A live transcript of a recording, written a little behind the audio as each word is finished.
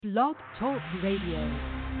Blog Talk Radio.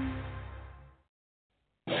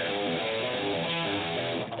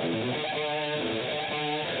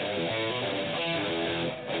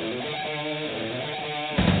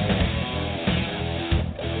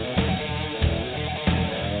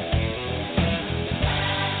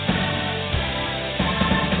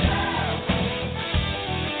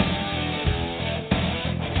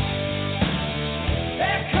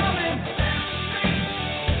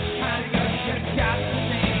 Got to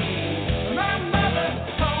me. My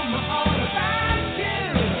mother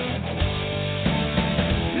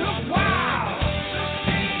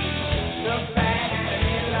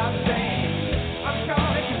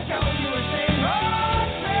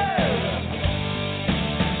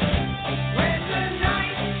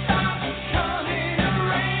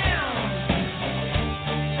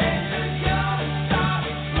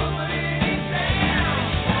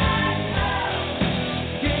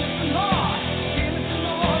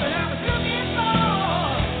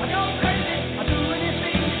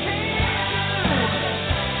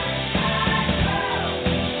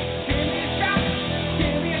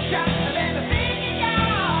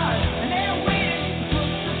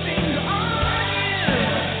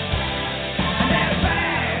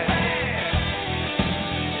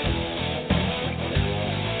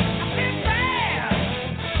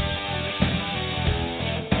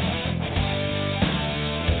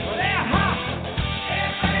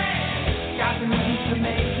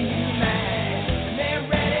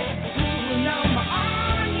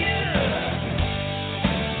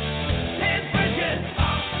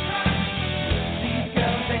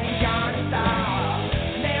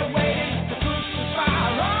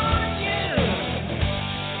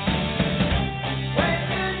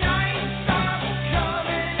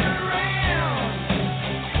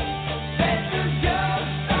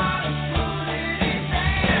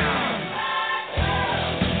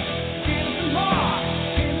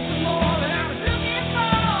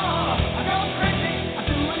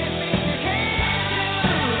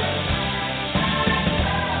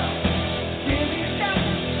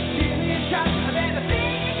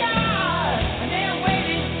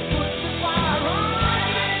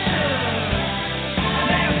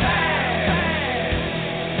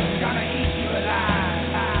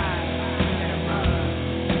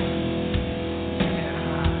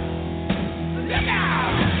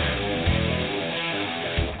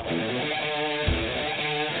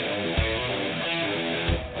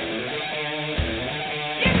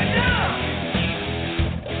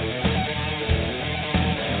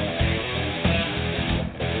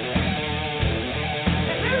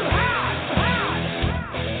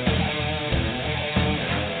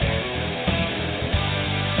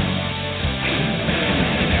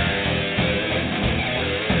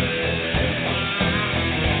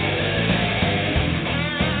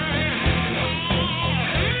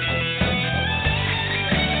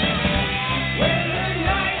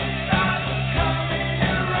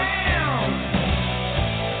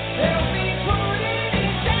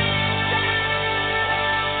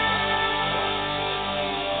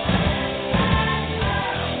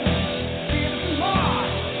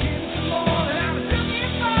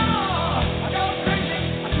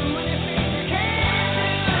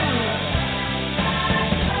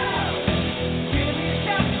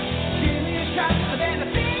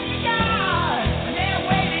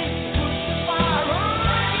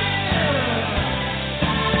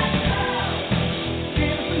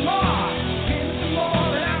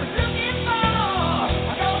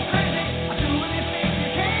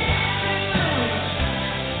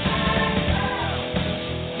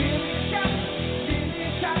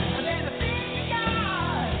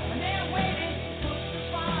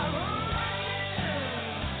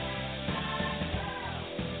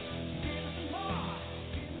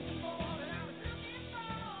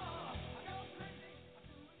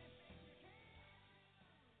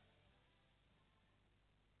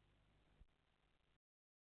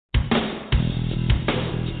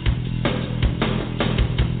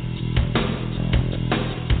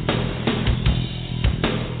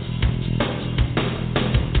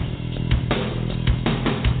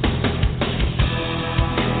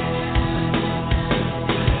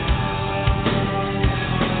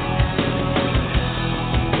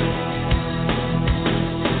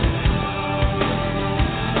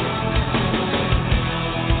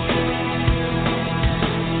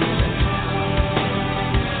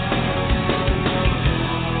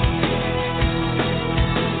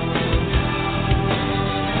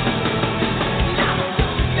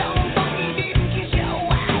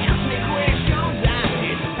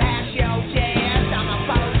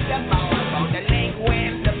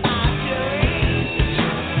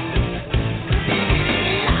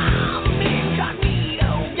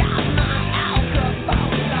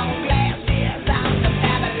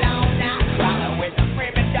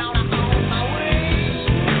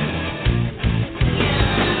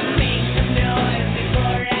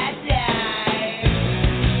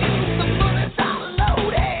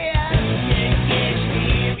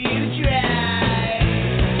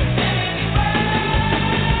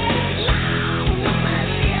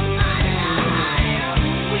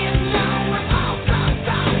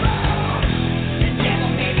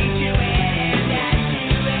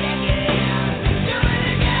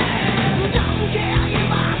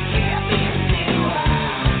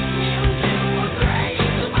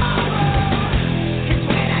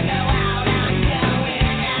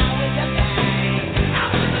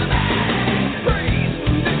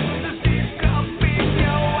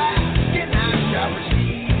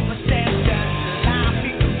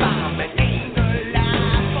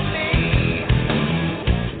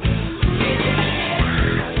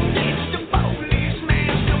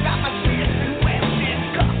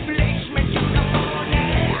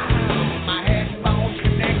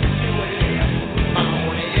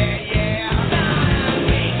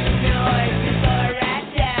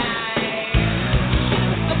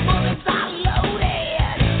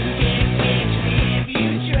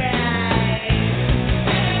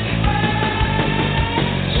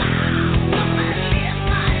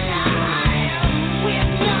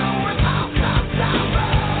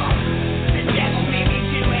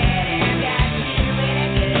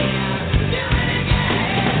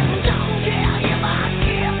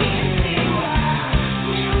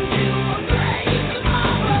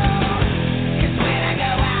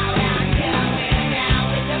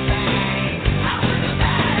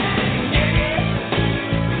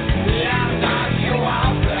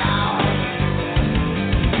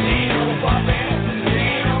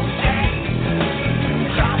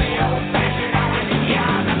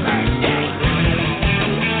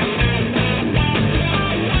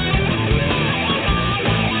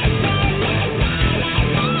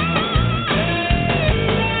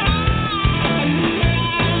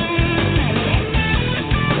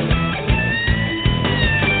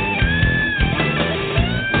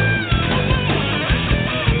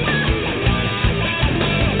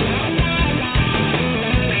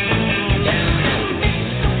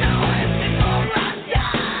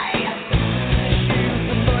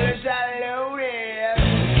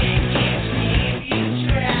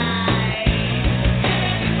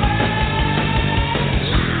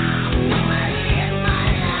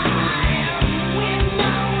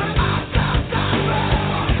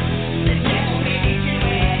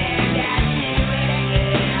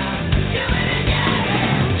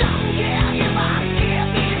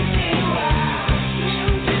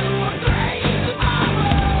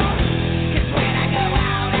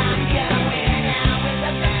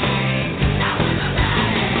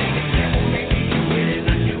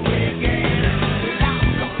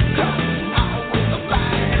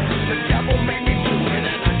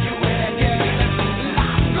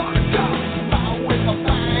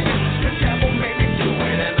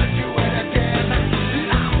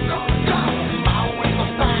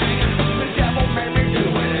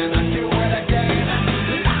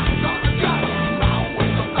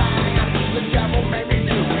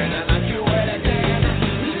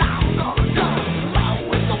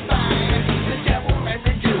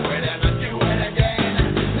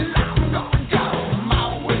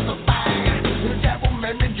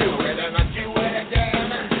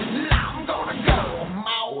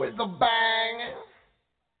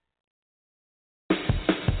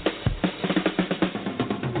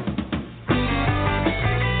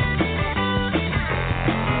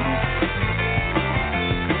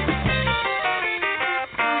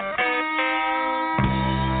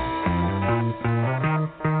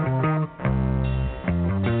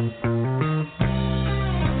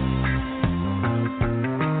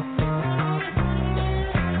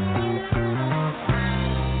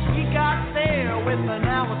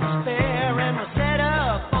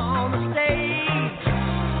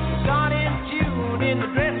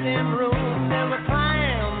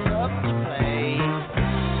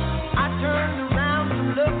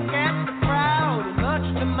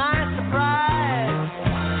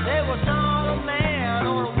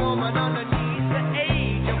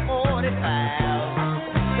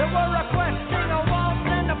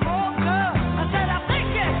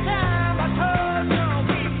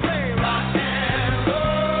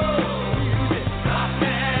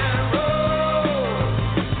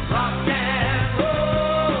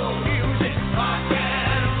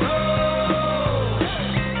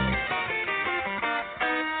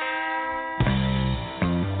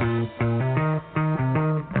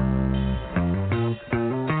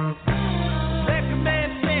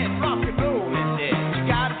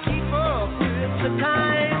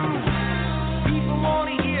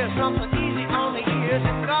something easy on the ears,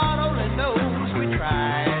 and God only knows we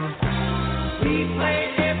tried. We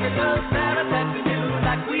played every love ballad that we knew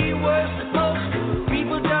like we were supposed to.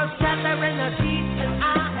 People just sat there in their seats and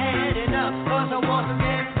I had enough, 'cause I wasn't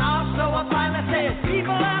getting off, so I finally said,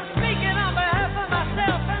 people, I'm speaking on behalf of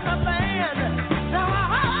myself and the band. Now I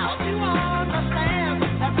hope you understand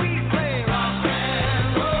that we play rock and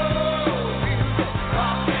roll music,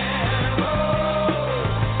 rock and roll,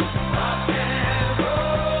 rock and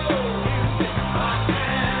roll music, rock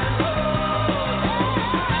and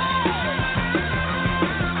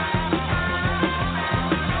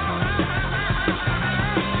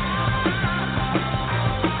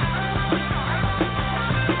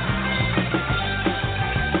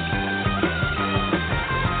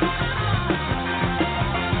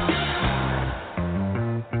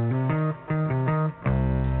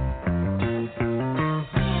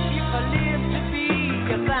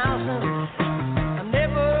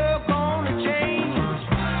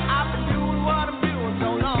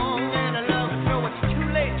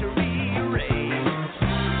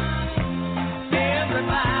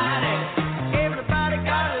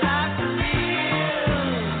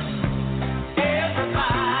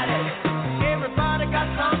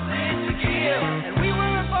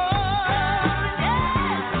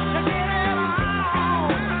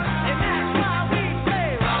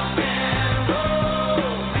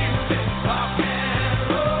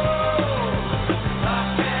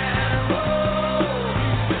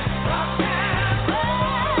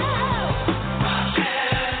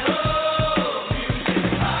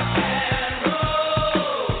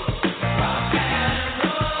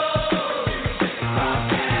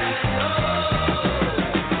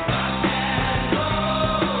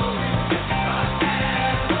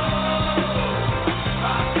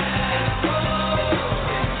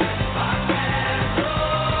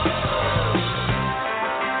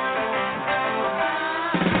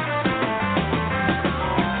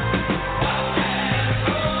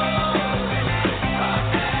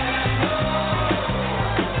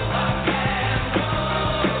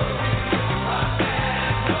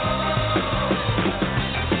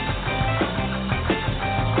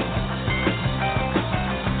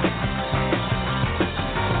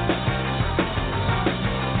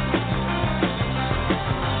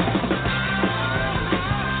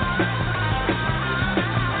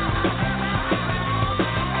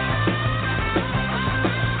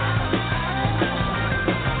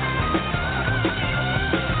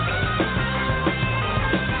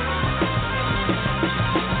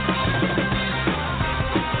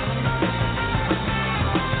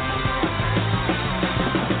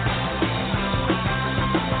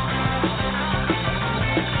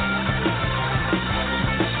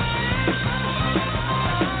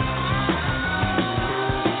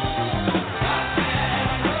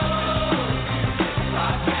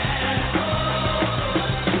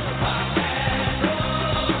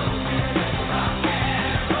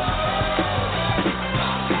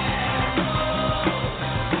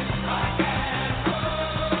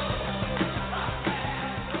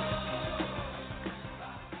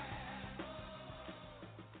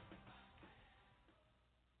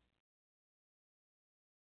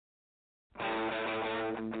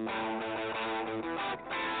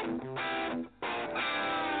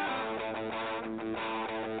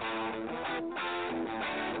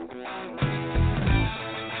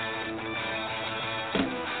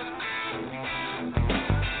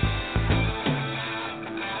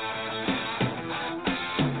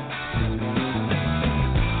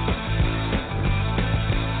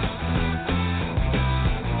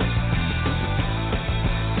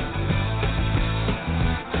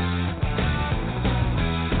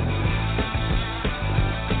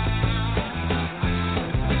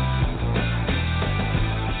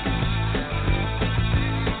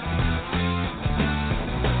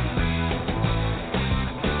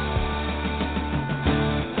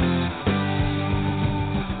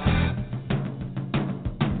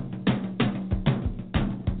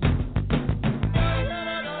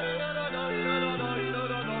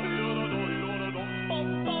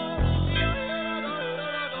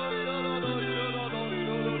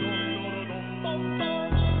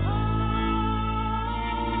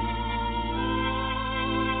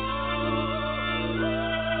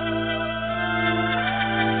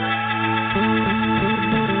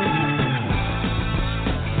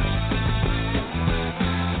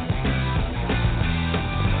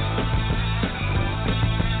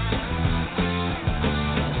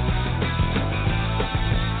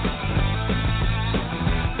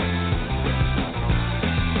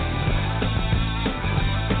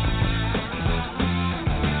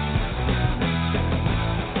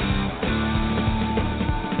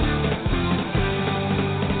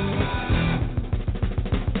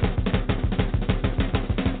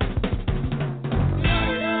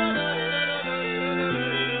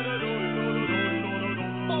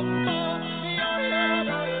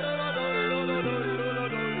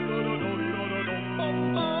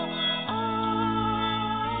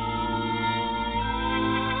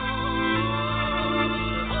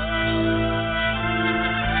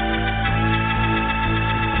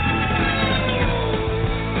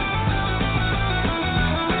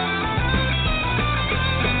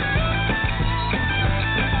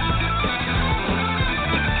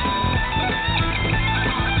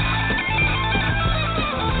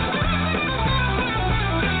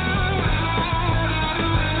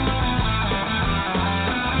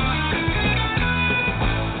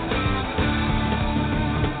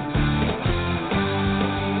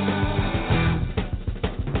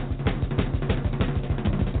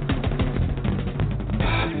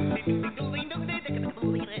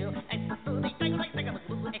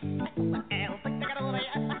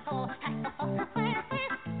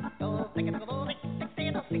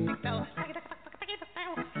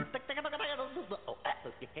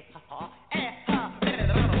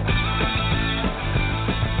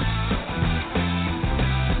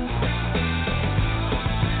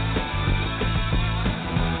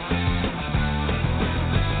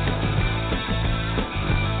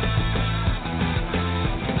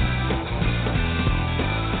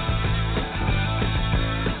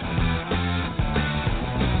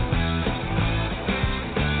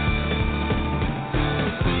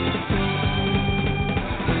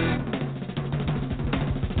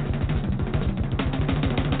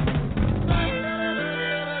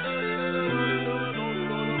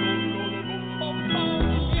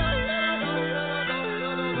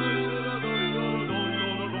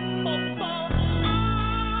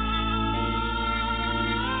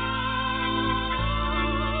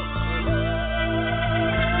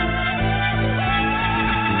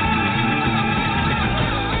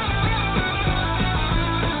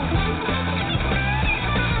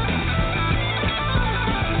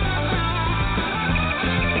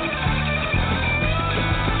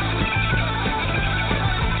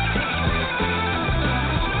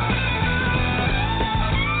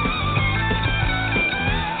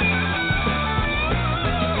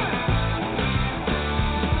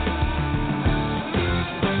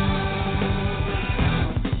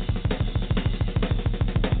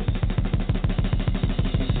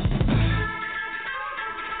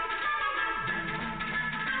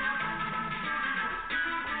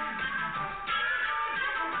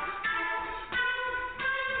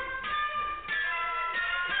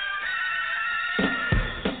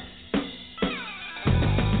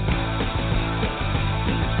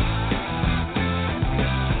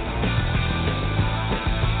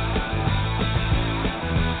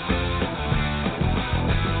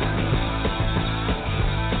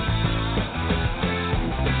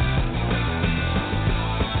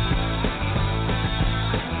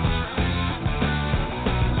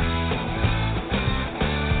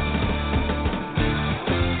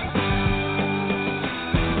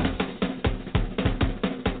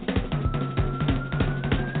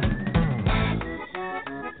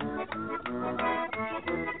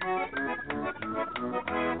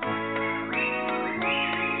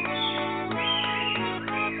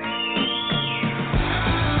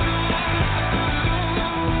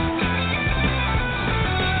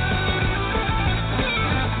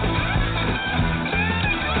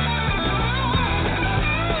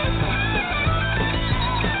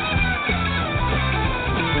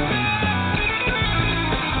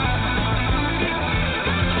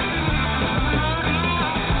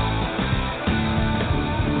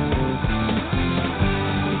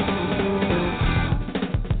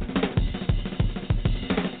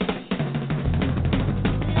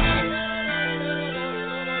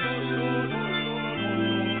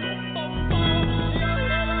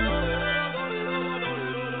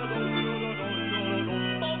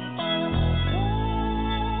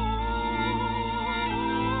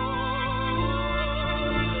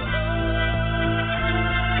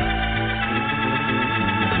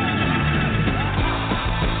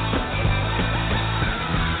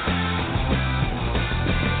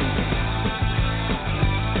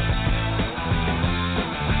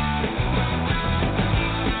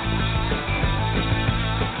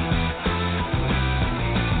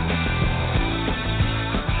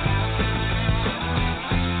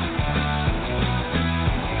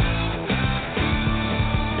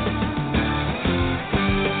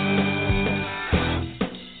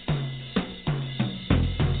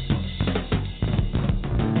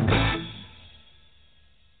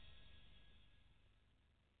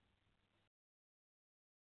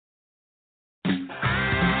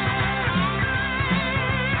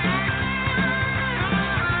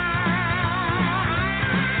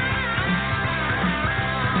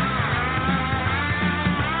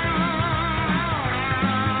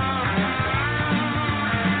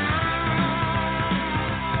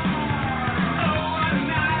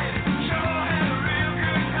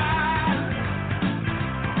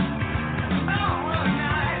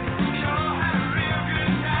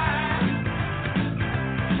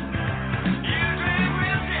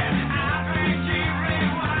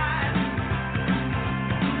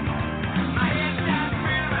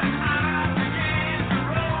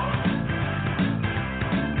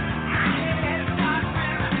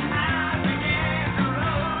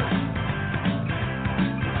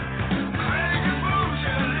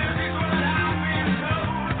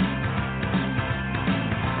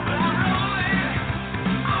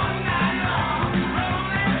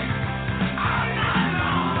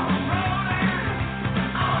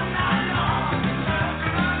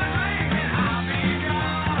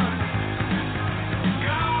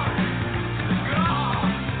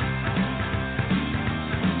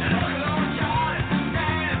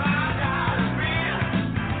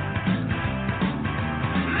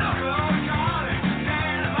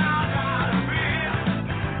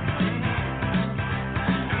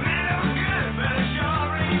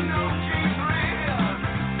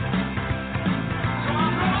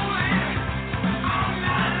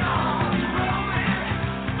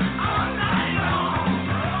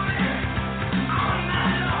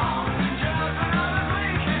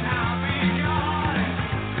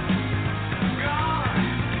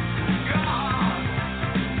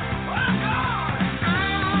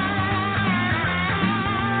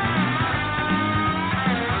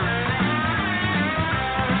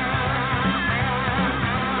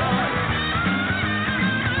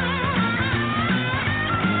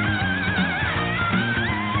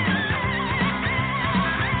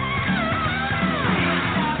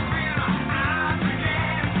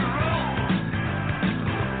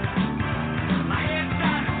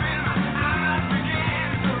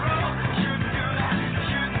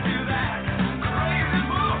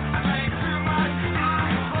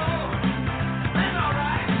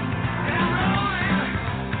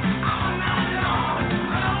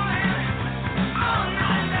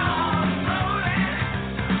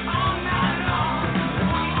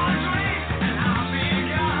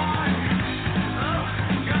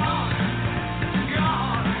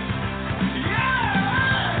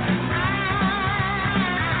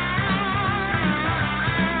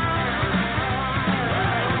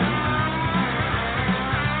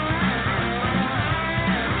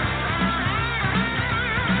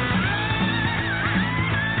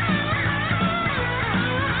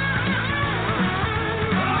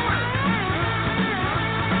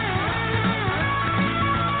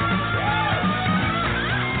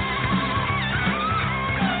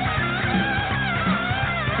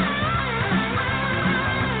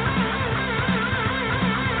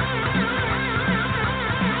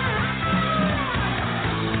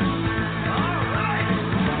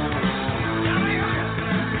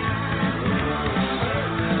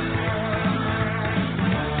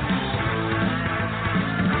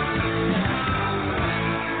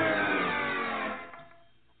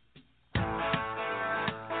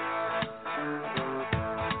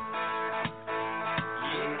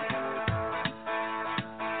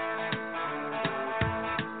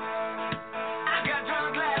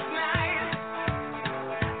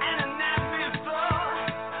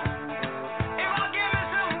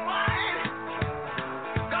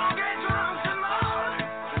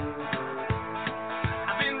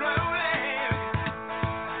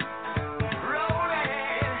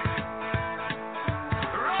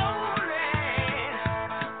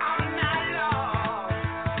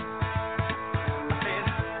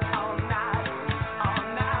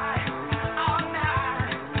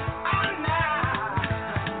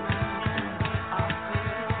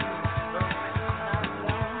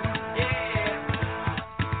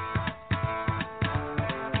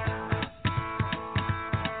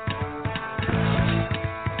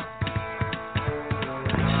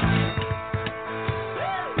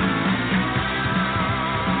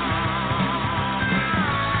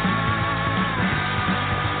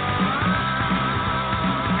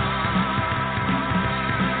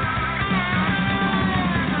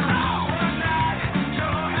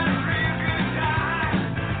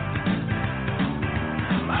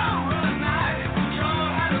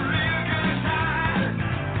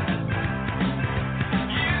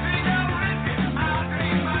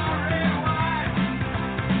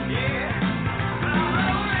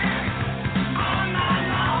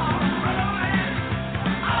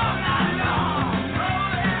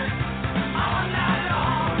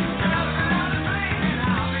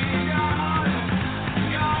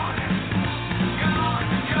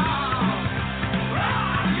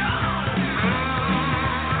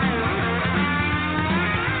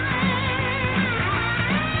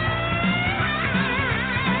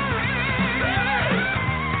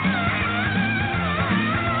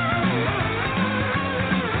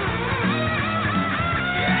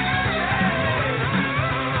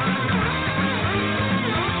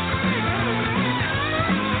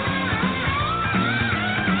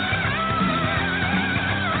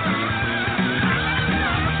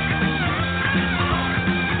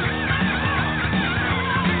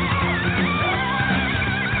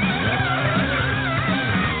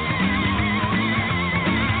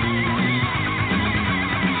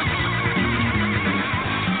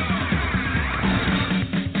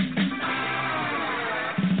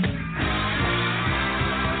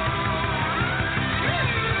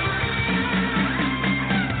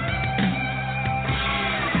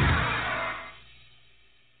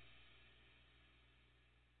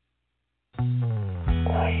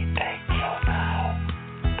We take you now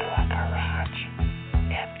to a garage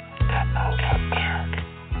in Kenosha Park.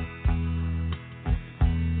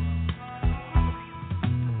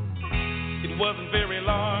 It wasn't very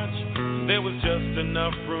large. There was just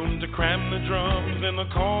enough room to cram the drums in the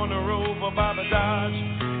corner over by the Dodge.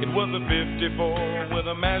 It was a 54 with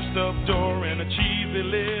a mashed up door and a cheesy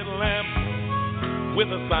little lamp, with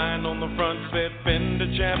a sign on the front said Fender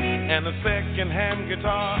Champ and a second-hand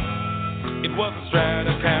guitar. It was a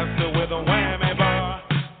Stratocaster with a whammy bar.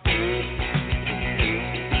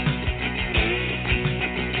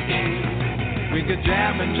 We could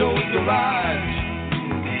jam in Joe's garage.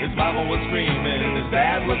 His mama was screaming, his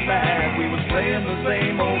dad was mad. We was playing the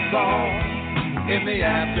same old song in the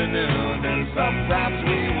afternoon, and sometimes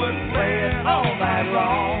we would play it all night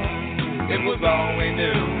long. It was all we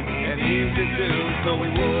knew and easy to do, so we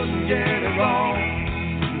wouldn't get it wrong.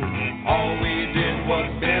 All we did was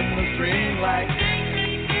bend the string like,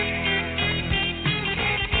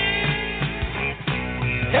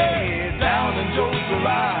 hey, down in Joe's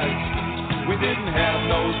garage. We didn't have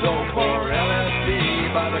no dough for LSD,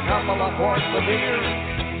 but a couple of quarts of beer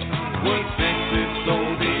would fix it so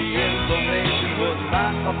the information would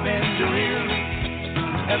not offend your ear.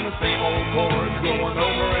 And the same old chords going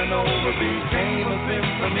over and over became a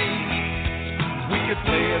symphony. We could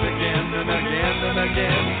play it again and again and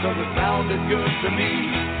again, so it sounded good to me.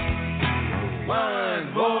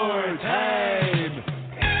 One more time.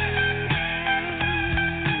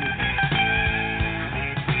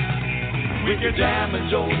 We could jam in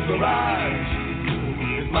Joe's garage.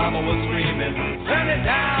 His mama was screaming, turn it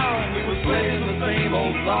down. We was playing the same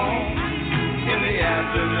old song in the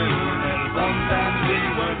afternoon, and sometimes we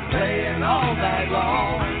were playing all night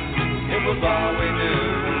long. It was all we knew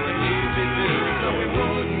and easy to do, so we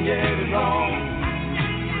wouldn't get it wrong.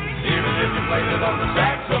 Even if you played it on the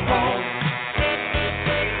saxophone.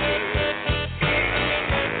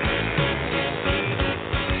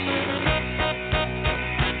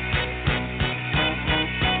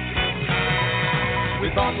 We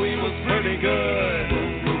thought we was pretty good.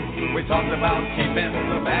 We talked about keeping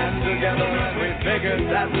the band together, and we figured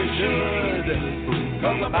that we should.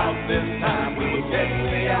 'Cause about this time we was getting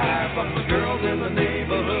the eye from the girls in the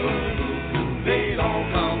neighborhood. They'd all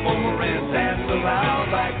come over and dance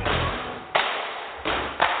around like.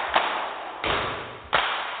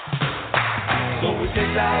 So we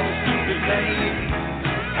picked out a stupid name,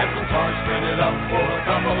 had some cards printed up for a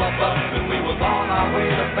couple of bucks, and we was on our way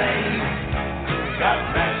to fame. Got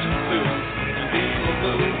matching suits and diesel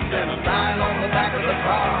boots and a sign on the back of the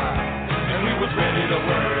car, and we was ready to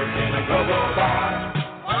work in a go-go bar.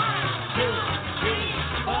 1, 2, 3,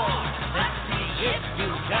 4, let's see if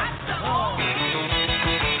you got the horn.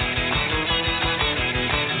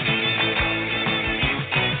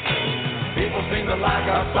 People seemed to like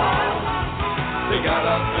our song. They got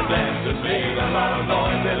up and danced and made a lot of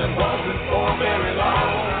noise, and it wasn't for very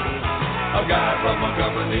long. A guy from a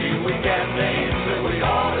company we can't name said we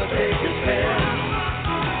ought to take his pen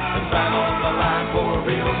and sign on the line for a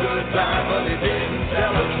real good time, but he didn't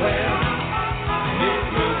tell us when. His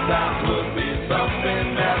good times would be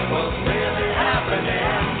something that was really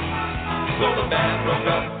happening. So the band broke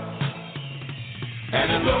up, and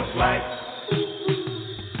it looks like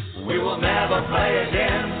we will never play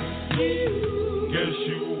again. Guess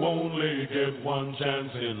you only get one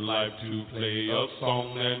chance in life to play a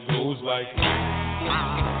song that goes like.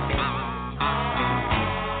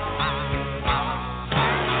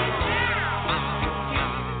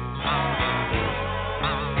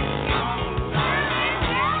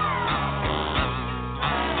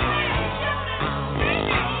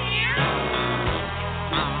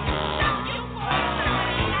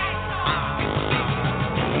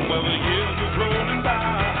 Well, the years are rolling by.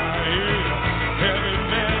 Heavy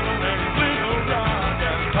metal and little rock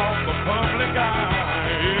and talk the public eye.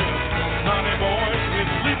 Honey boys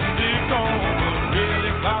with lipstick on, really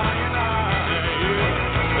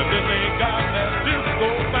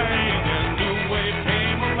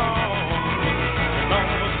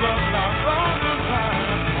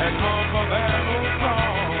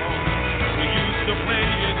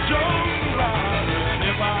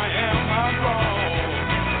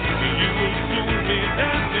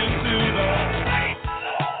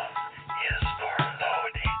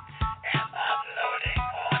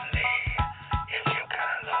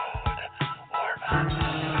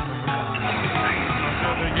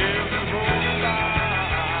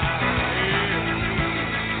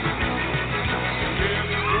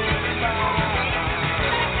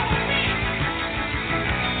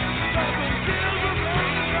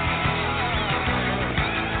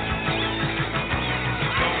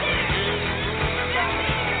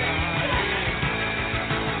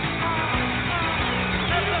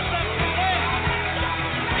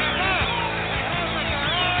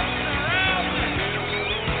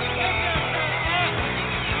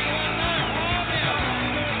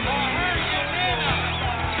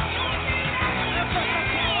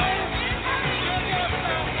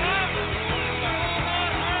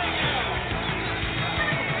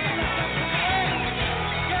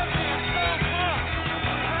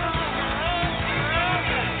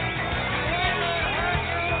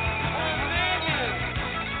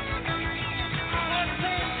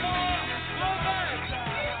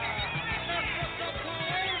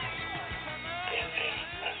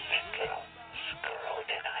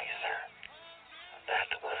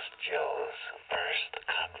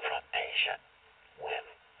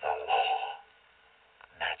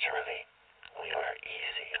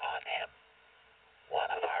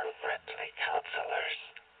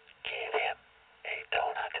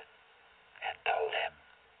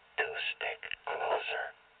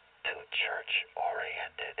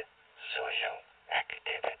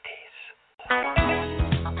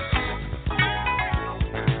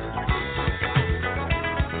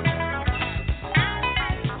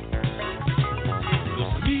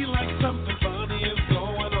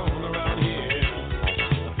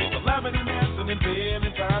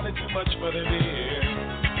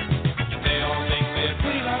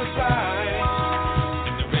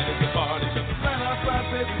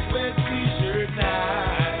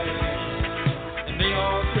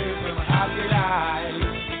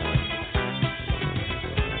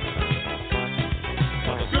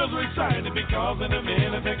excited because in a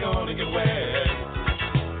minute they're gonna get wet.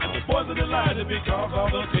 And the boys are delighted because all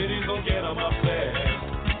the titties will get them upset.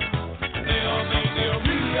 And they all think they're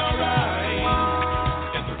really alright.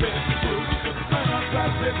 And the rest of the crew just run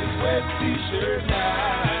outside with this wet t-shirt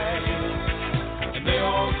night. And they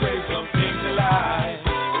all crave something to lie.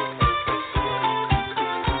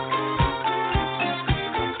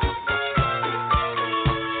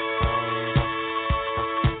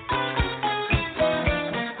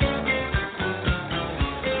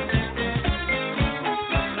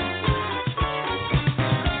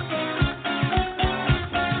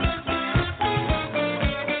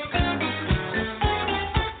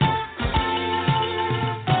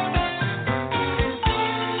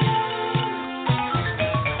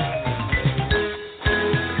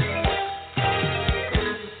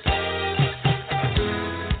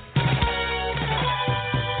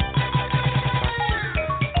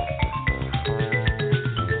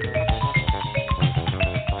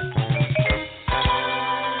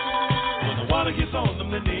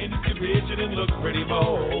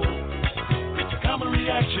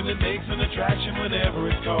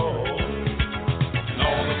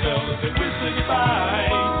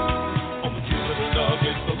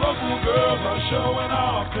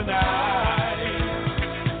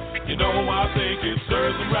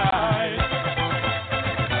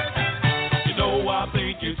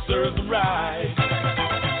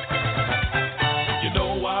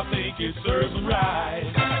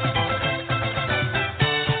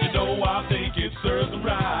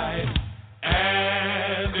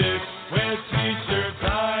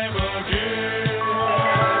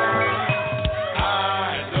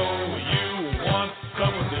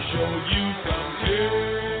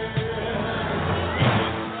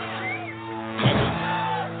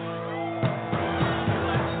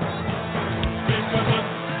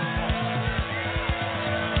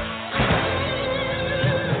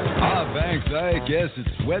 Yes,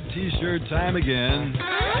 it's wet t-shirt time again.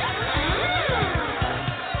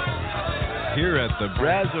 Here at the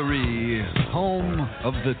Brasserie, home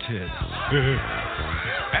of the tits.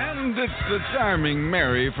 And it's the charming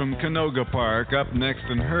Mary from Canoga Park up next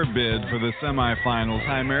in her bid for the semifinals.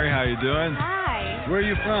 Hi, Mary. How you doing? Hi. Where are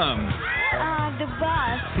you from? The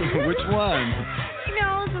bus. Which one? You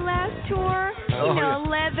know, the last tour.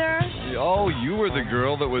 Leather. Oh, you were the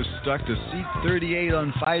girl that was stuck to seat 38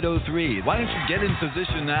 on Fido 3. Why don't you get in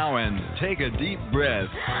position now and take a deep breath?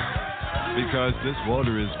 Because this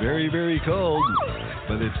water is very, very cold,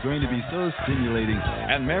 but it's going to be so stimulating.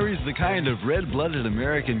 And Mary's the kind of red-blooded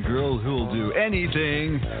American girl who'll do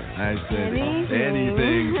anything. I said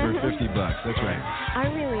anything for $50. That's right. I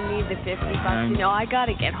really need the $50. I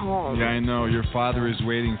gotta get home. Yeah, I know. Your father is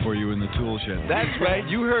waiting for you in the tool shed. That's right.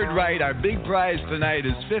 You heard right. Our big prize tonight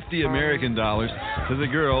is $50 American to the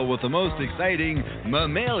girl with the most exciting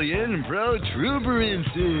mammalian protuberances.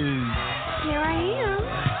 Here I am.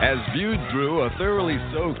 As viewed through a thoroughly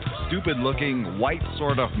soaked, stupid-looking, white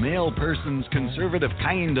sort of male person's conservative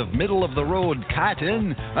kind of middle-of-the-road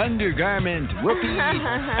cotton undergarment whoopee.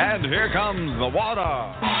 And here comes the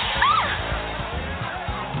water.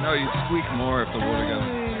 No, you'd squeak more if the water got...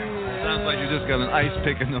 Sounds like you just got an ice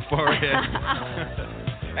pick in the forehead.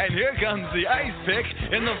 And here comes the ice pick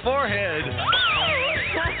in the forehead.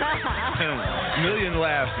 Million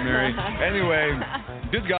laughs, Mary. Anyway,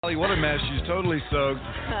 good golly, what a mess. She's totally soaked.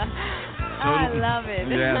 I love it.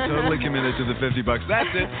 Yeah, totally committed to the $50. That's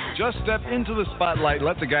it. Just step into the spotlight.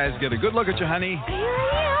 Let the guys get a good look at you, honey. Here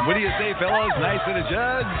I am. What do you say, fellows? Nice at a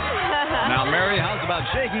judge? Now, Mary, how's about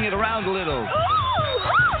shaking it around a little?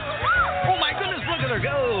 Oh, my goodness, look at her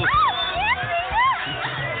go.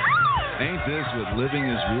 Ain't this what living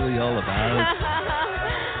is really all about?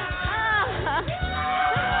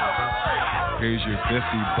 Here's your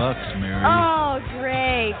 $50, Mary. Oh,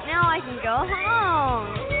 great. Now I can go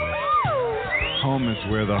home. Home is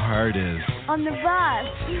where the heart is. On the bus.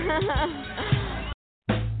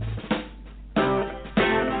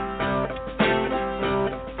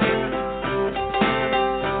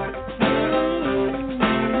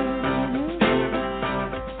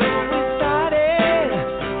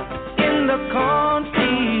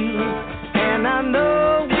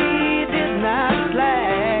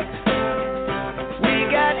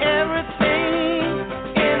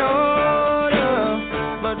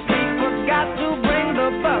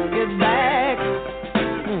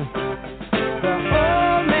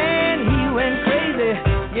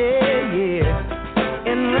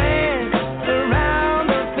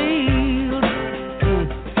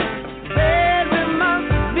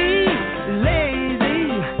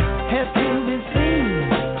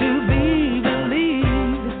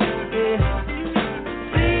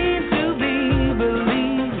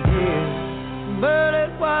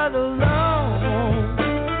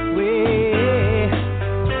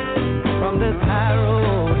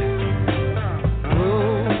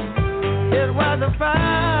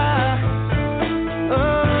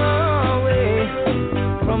 far away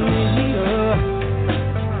from here.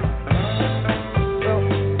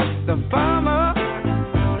 The farmer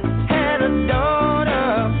had a daughter,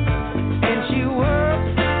 and she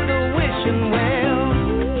worked the wishing well.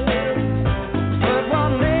 But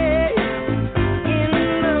one day in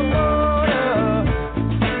the water,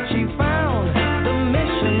 she found the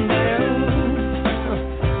mission bell.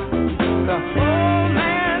 The old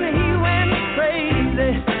man, he went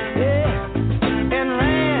crazy, yeah, and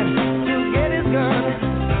ran to get his gun.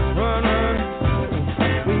 Run, run.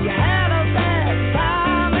 We had a bad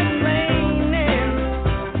time explaining.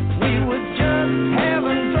 We were just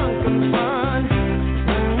having drunken fun.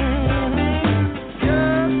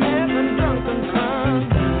 Just having drunken fun.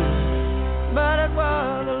 But it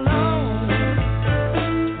was a long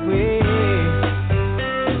way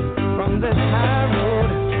from this high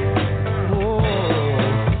road. Oh,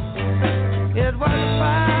 it was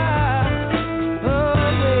far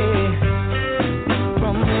away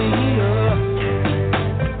from here.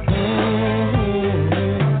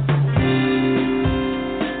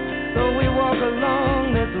 So we walk along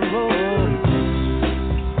this road.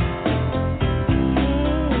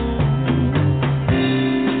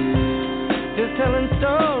 Just telling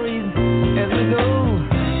stories as we go.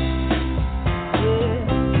 Yeah.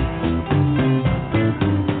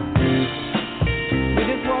 We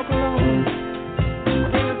just walk along,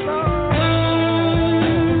 sing a song.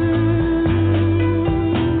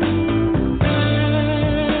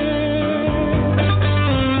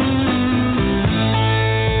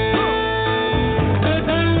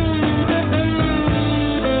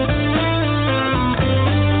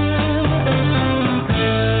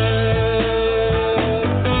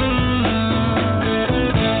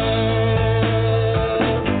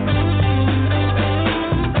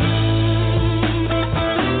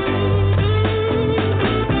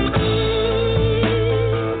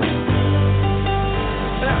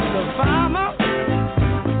 The farmer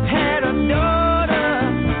had a daughter,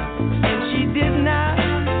 and she did not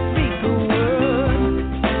speak a word.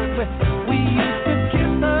 But we used to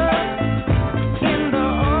kiss her in the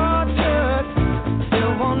orchard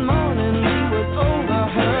till one morning we was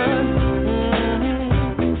overheard.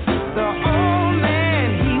 The old man,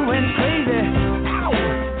 he went crazy, ow,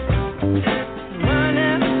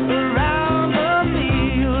 running around the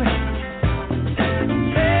field.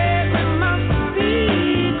 Said we must be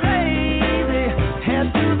crazy, had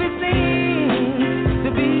to be seen to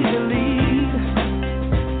be believed.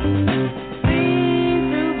 Seemed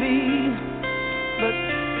to be, but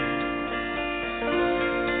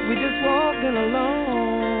we just walking along.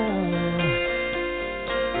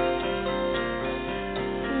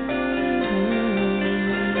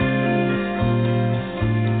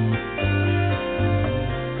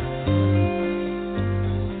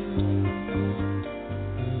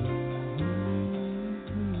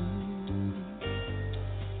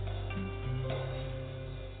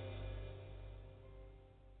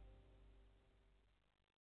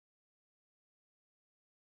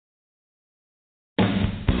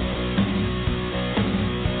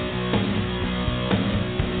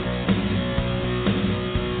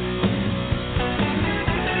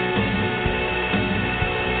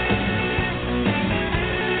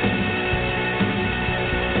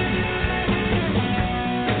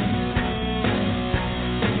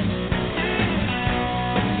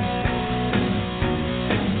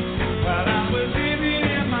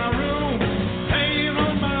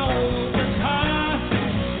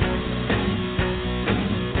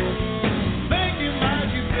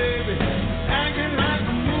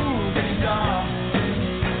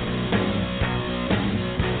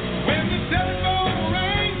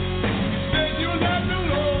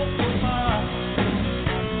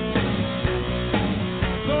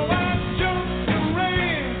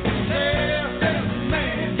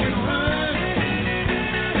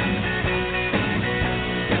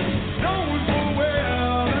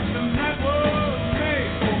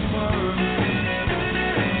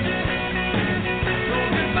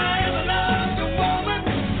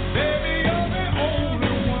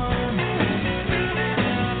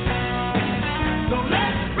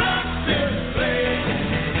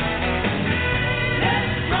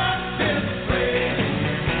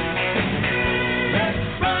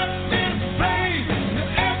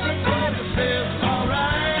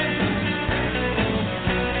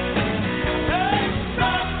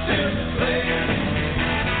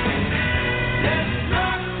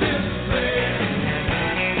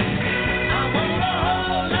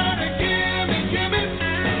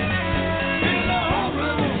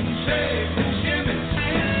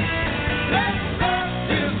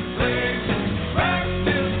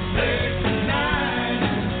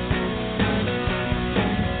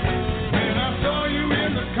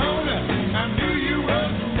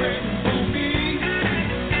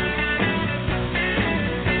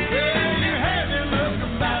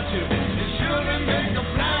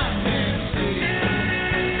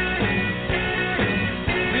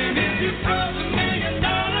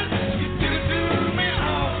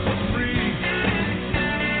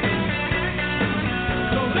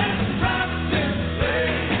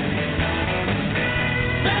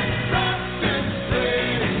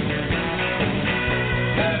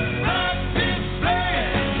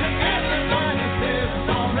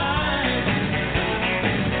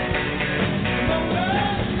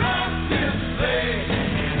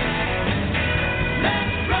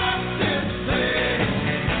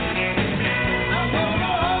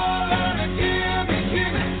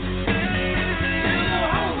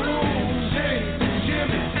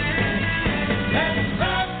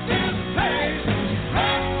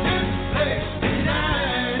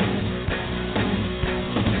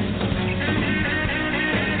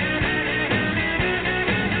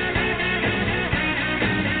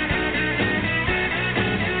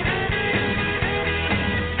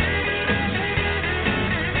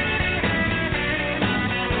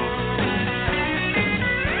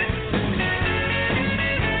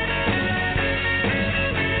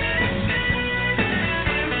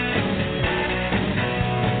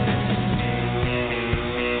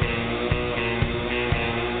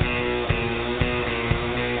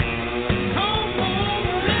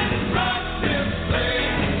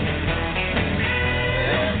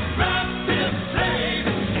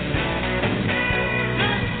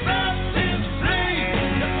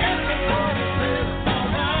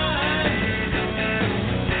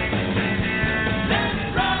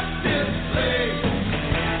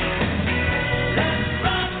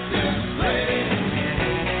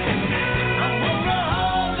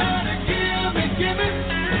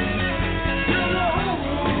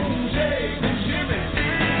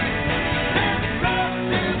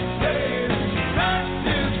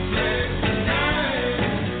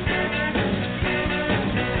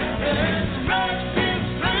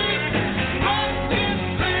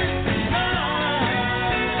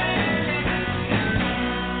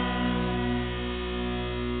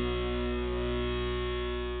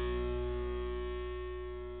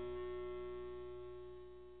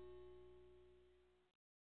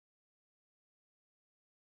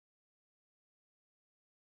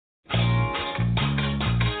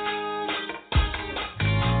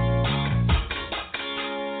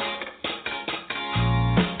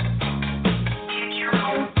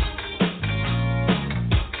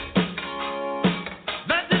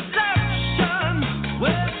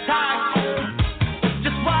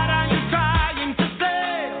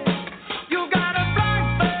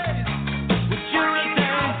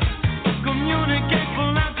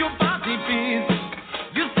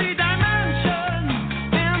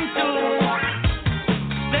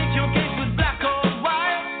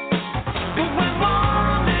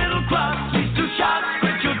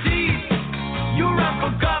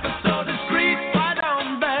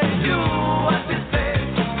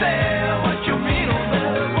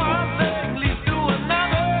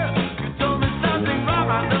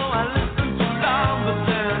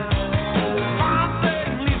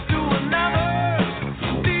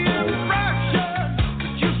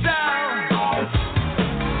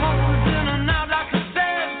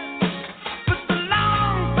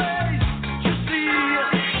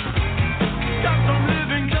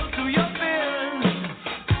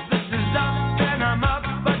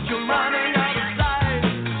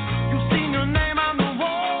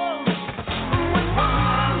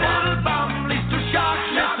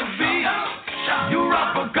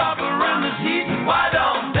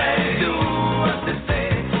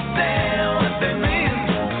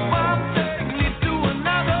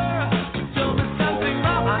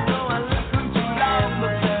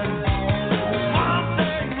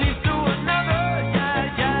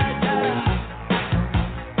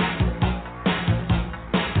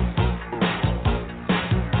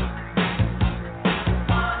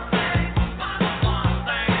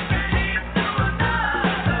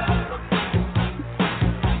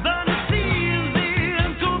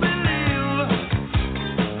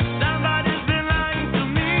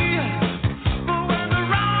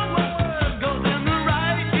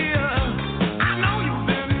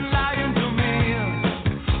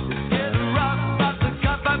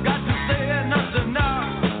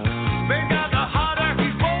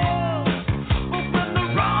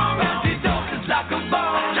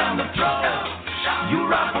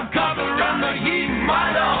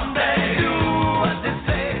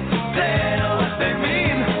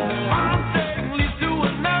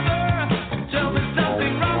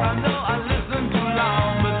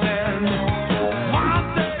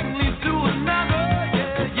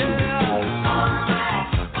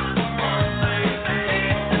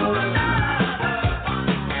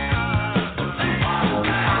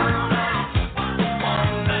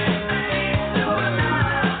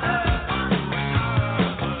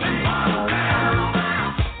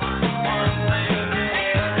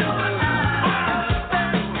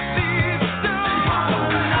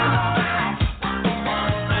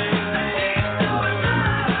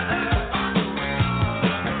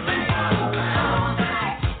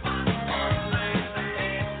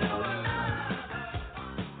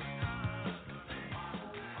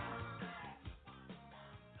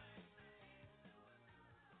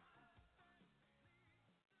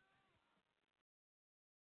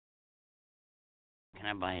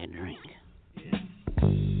 I buy a drink?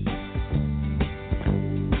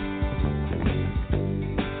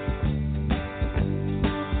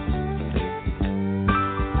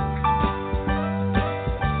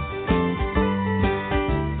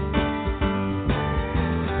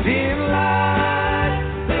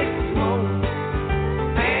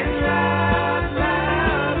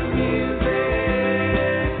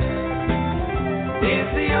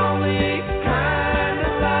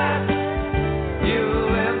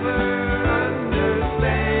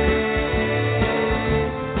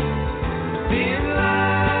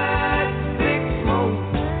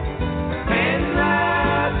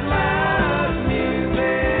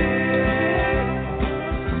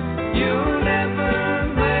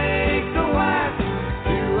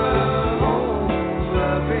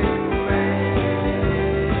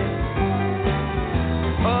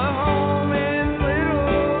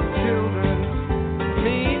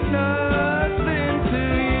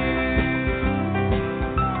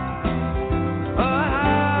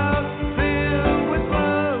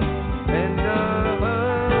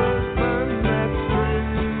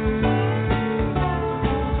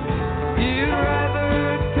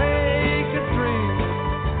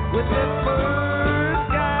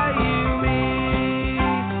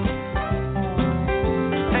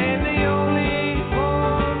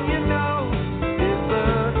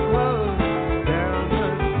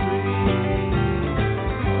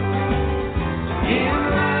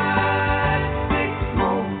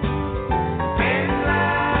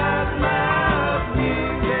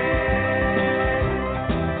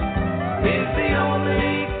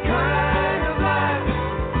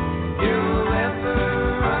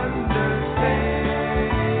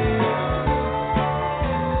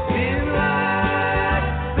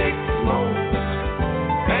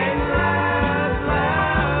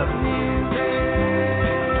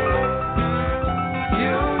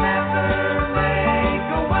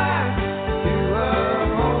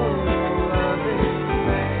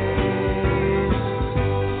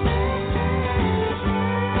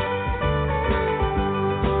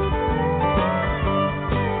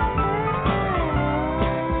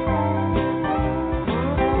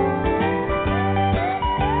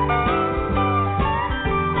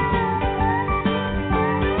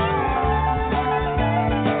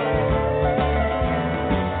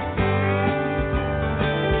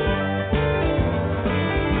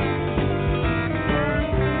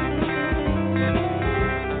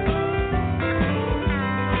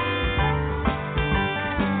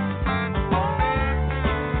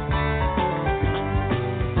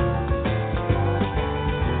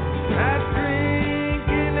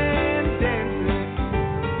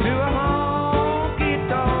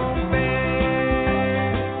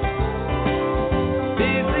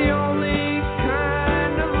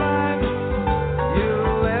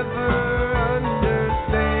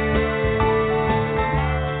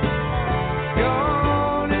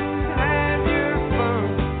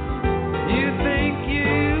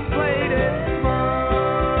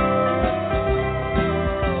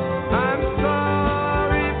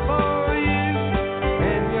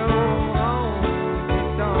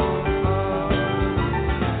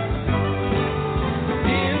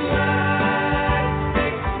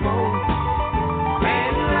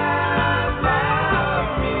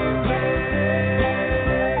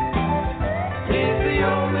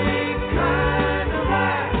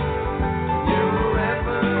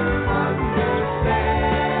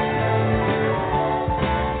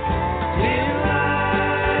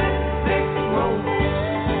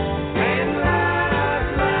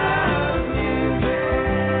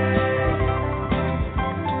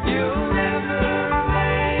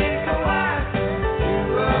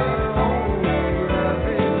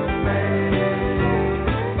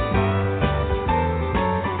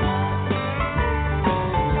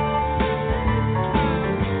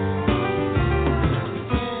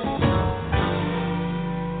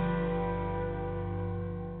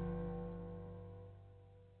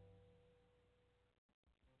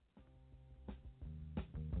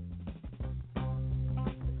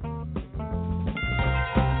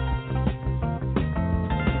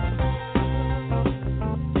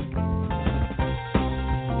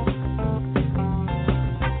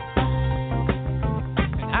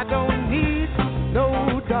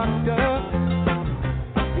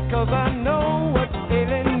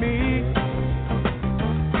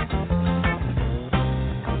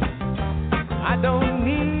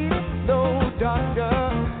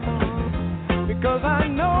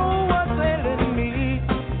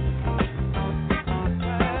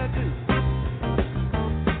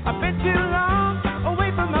 Too long away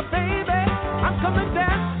from my baby. I'm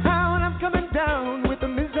coming down with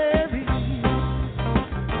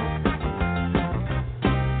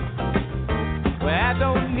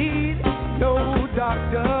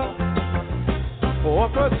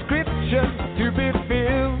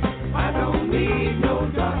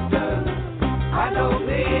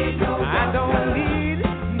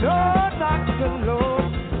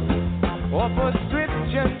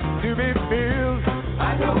prescription to be filled.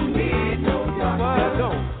 I don't need no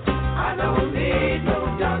doctor. I don't need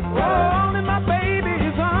no doctor. Oh, only my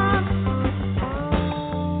baby's arms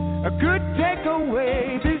could take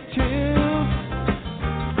away these chills.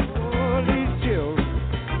 Oh, these chills.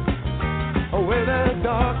 Oh, where the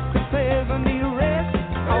doctor says I need a rest.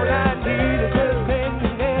 All I need is a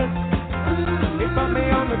tenderness. If I may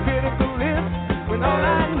on the critical list, when all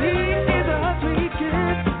I need is a sweet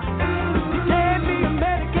kiss. You gave me a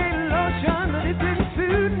medicated lotion, but it didn't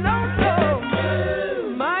soothe no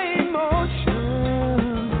my emotion.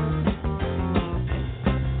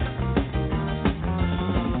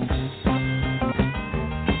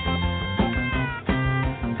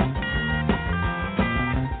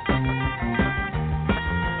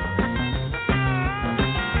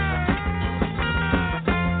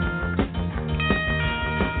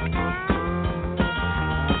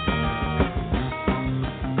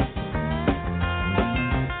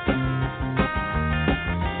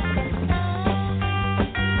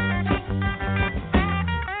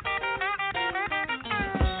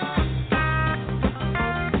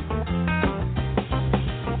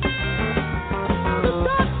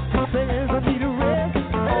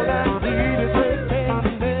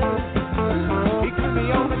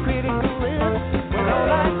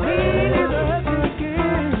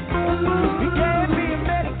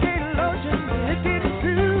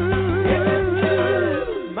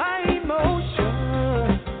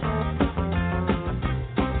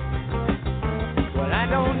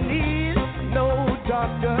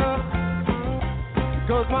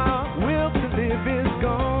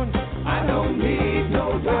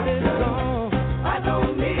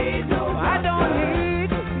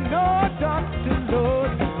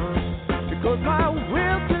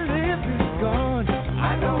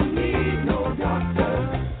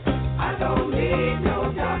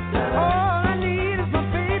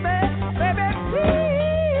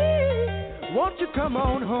 Come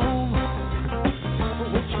on home.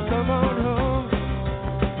 Won't you come on home?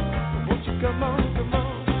 Won't you come on, come on?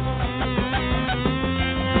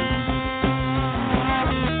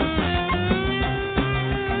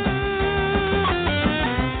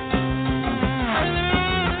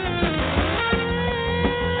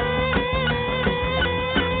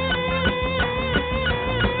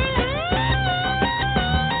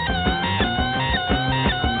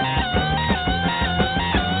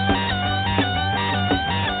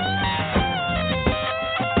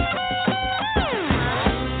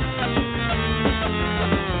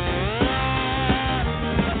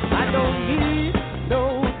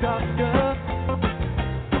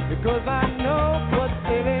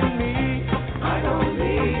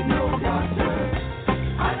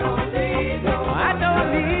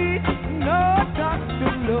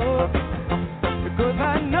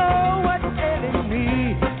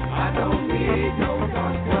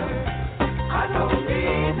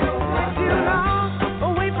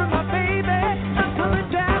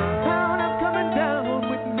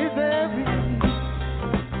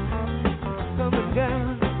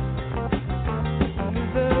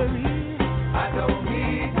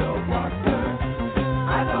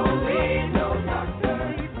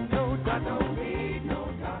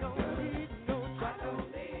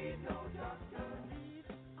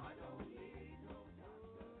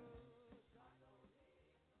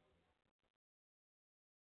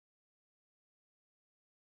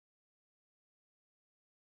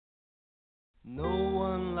 No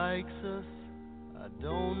one likes us, I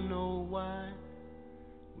don't know why.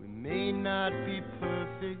 We may not be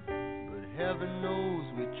perfect, but heaven knows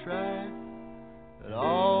we try. But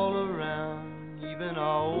all around, even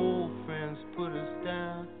our old friends put us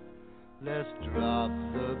down. Let's drop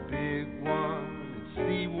the big one and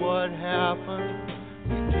see what happens.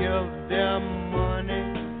 We give them money,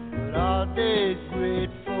 but are they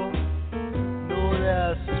grateful? No,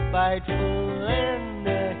 they're spiteful and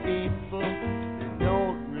they're hateful.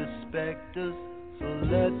 Respect us, so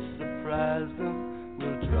let's surprise them.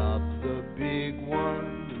 We'll drop the big one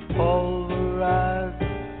and pulverize.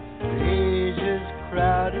 Asia's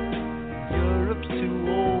crowded, Europe's too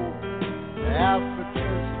old,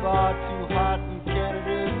 Africa's far too hot and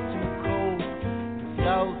Canada's too cold.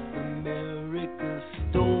 South America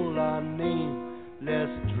stole our name.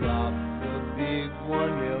 Let's drop the big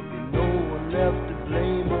one, there'll be no one left to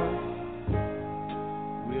blame us.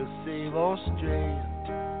 We'll save Australia.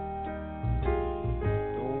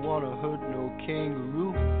 Wanna hurt no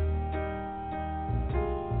kangaroo.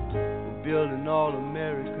 We're building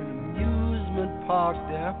all-American amusement park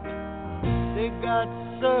there. They got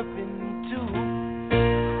surfing too.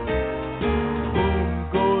 Boom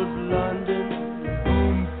goes London,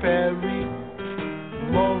 boom Paris.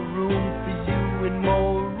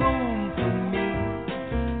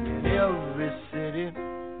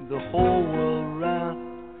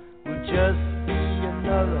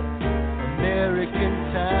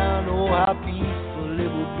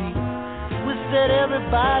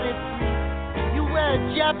 body free. You wear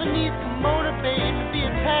Japanese kimono, baby, be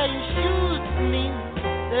Italian shoes to me.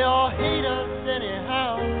 They all hate us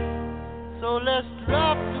anyhow. So let's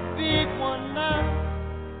drop the big one now.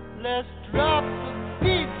 Let's drop the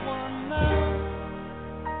big one now.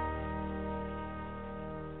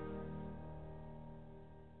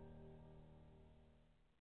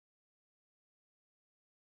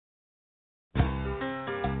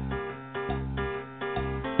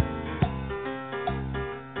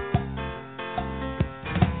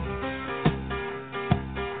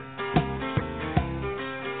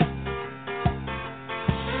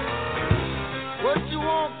 What you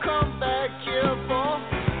won't come back here for?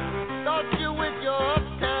 Thought you with your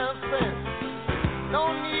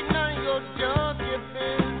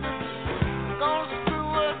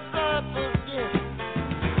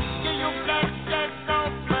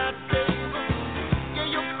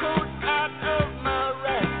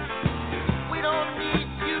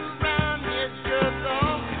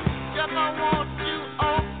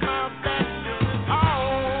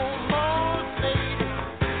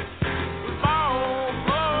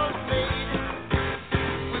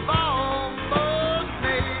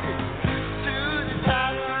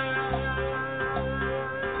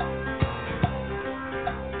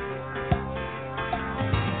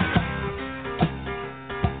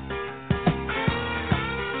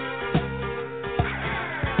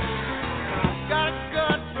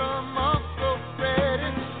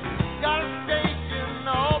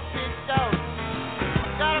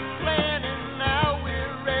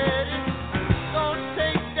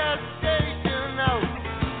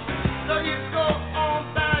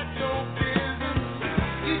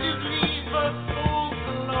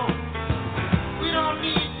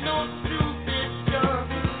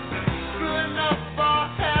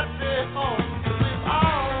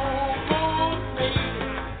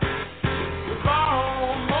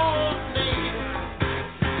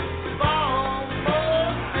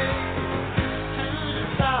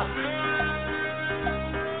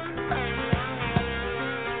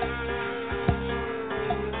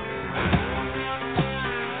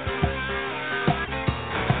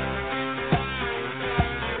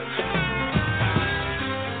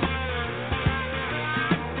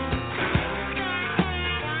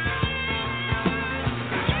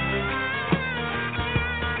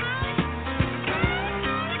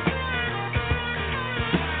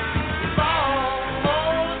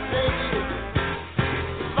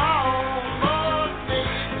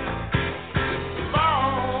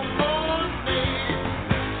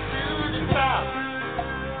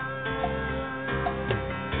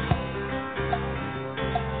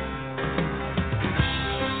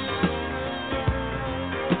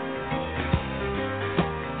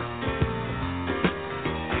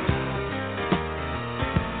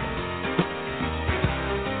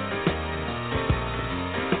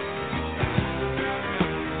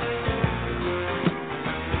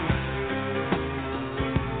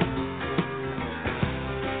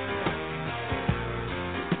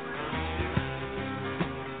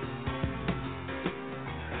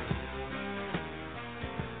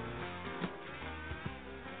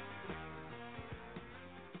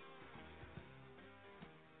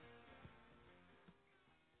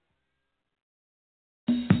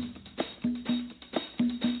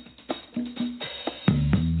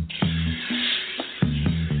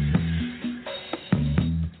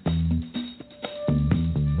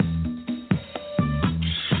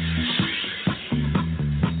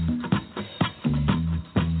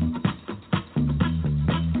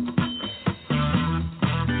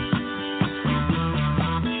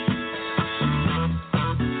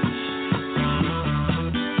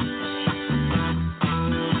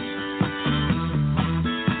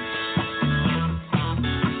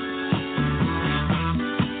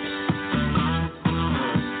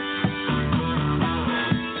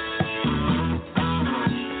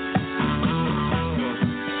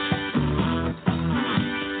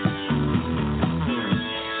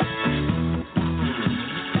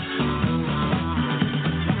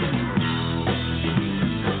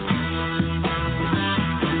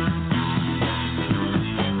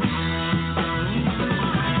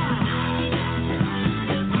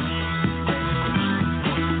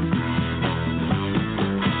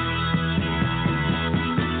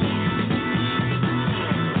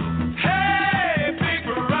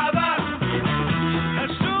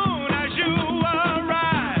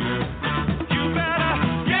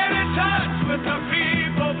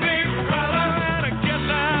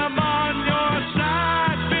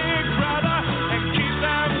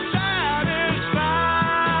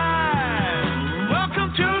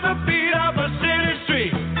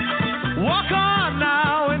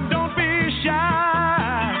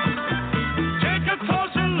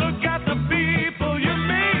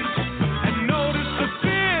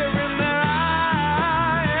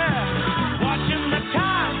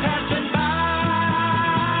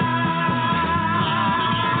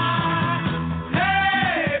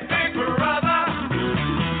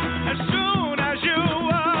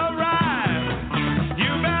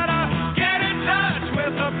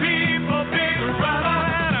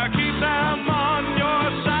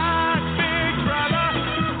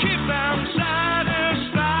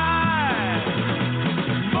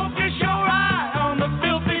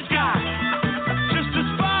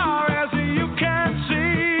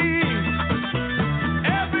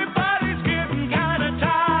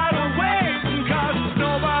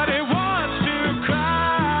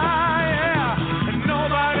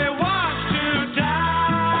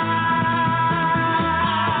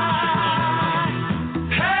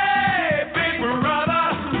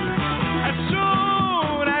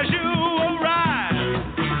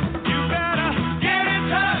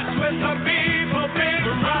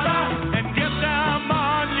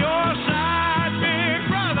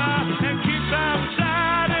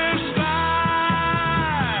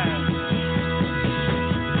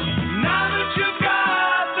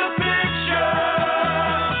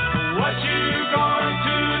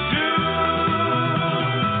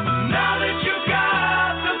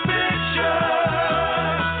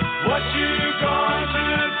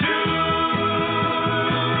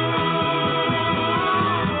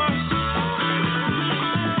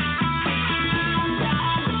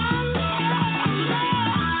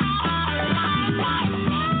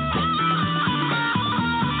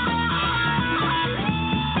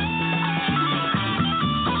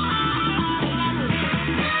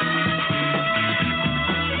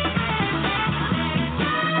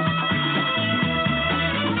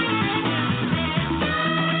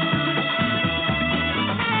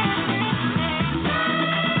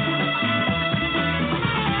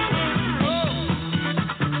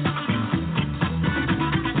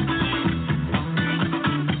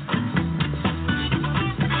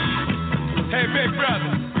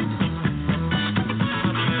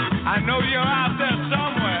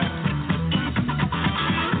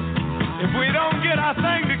our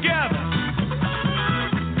thing together.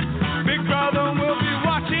 Big brother will be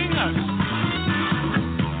watching us.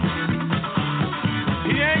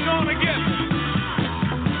 He ain't gonna get me.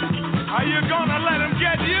 Are you gonna let him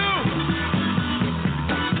get you?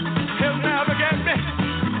 He'll never get me.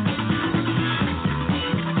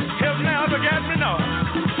 He'll never get me, no.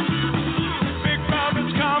 Big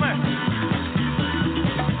brother's coming.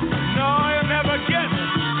 No, he'll never get me.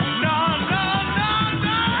 No, no, no,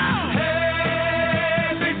 no.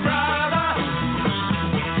 Hey,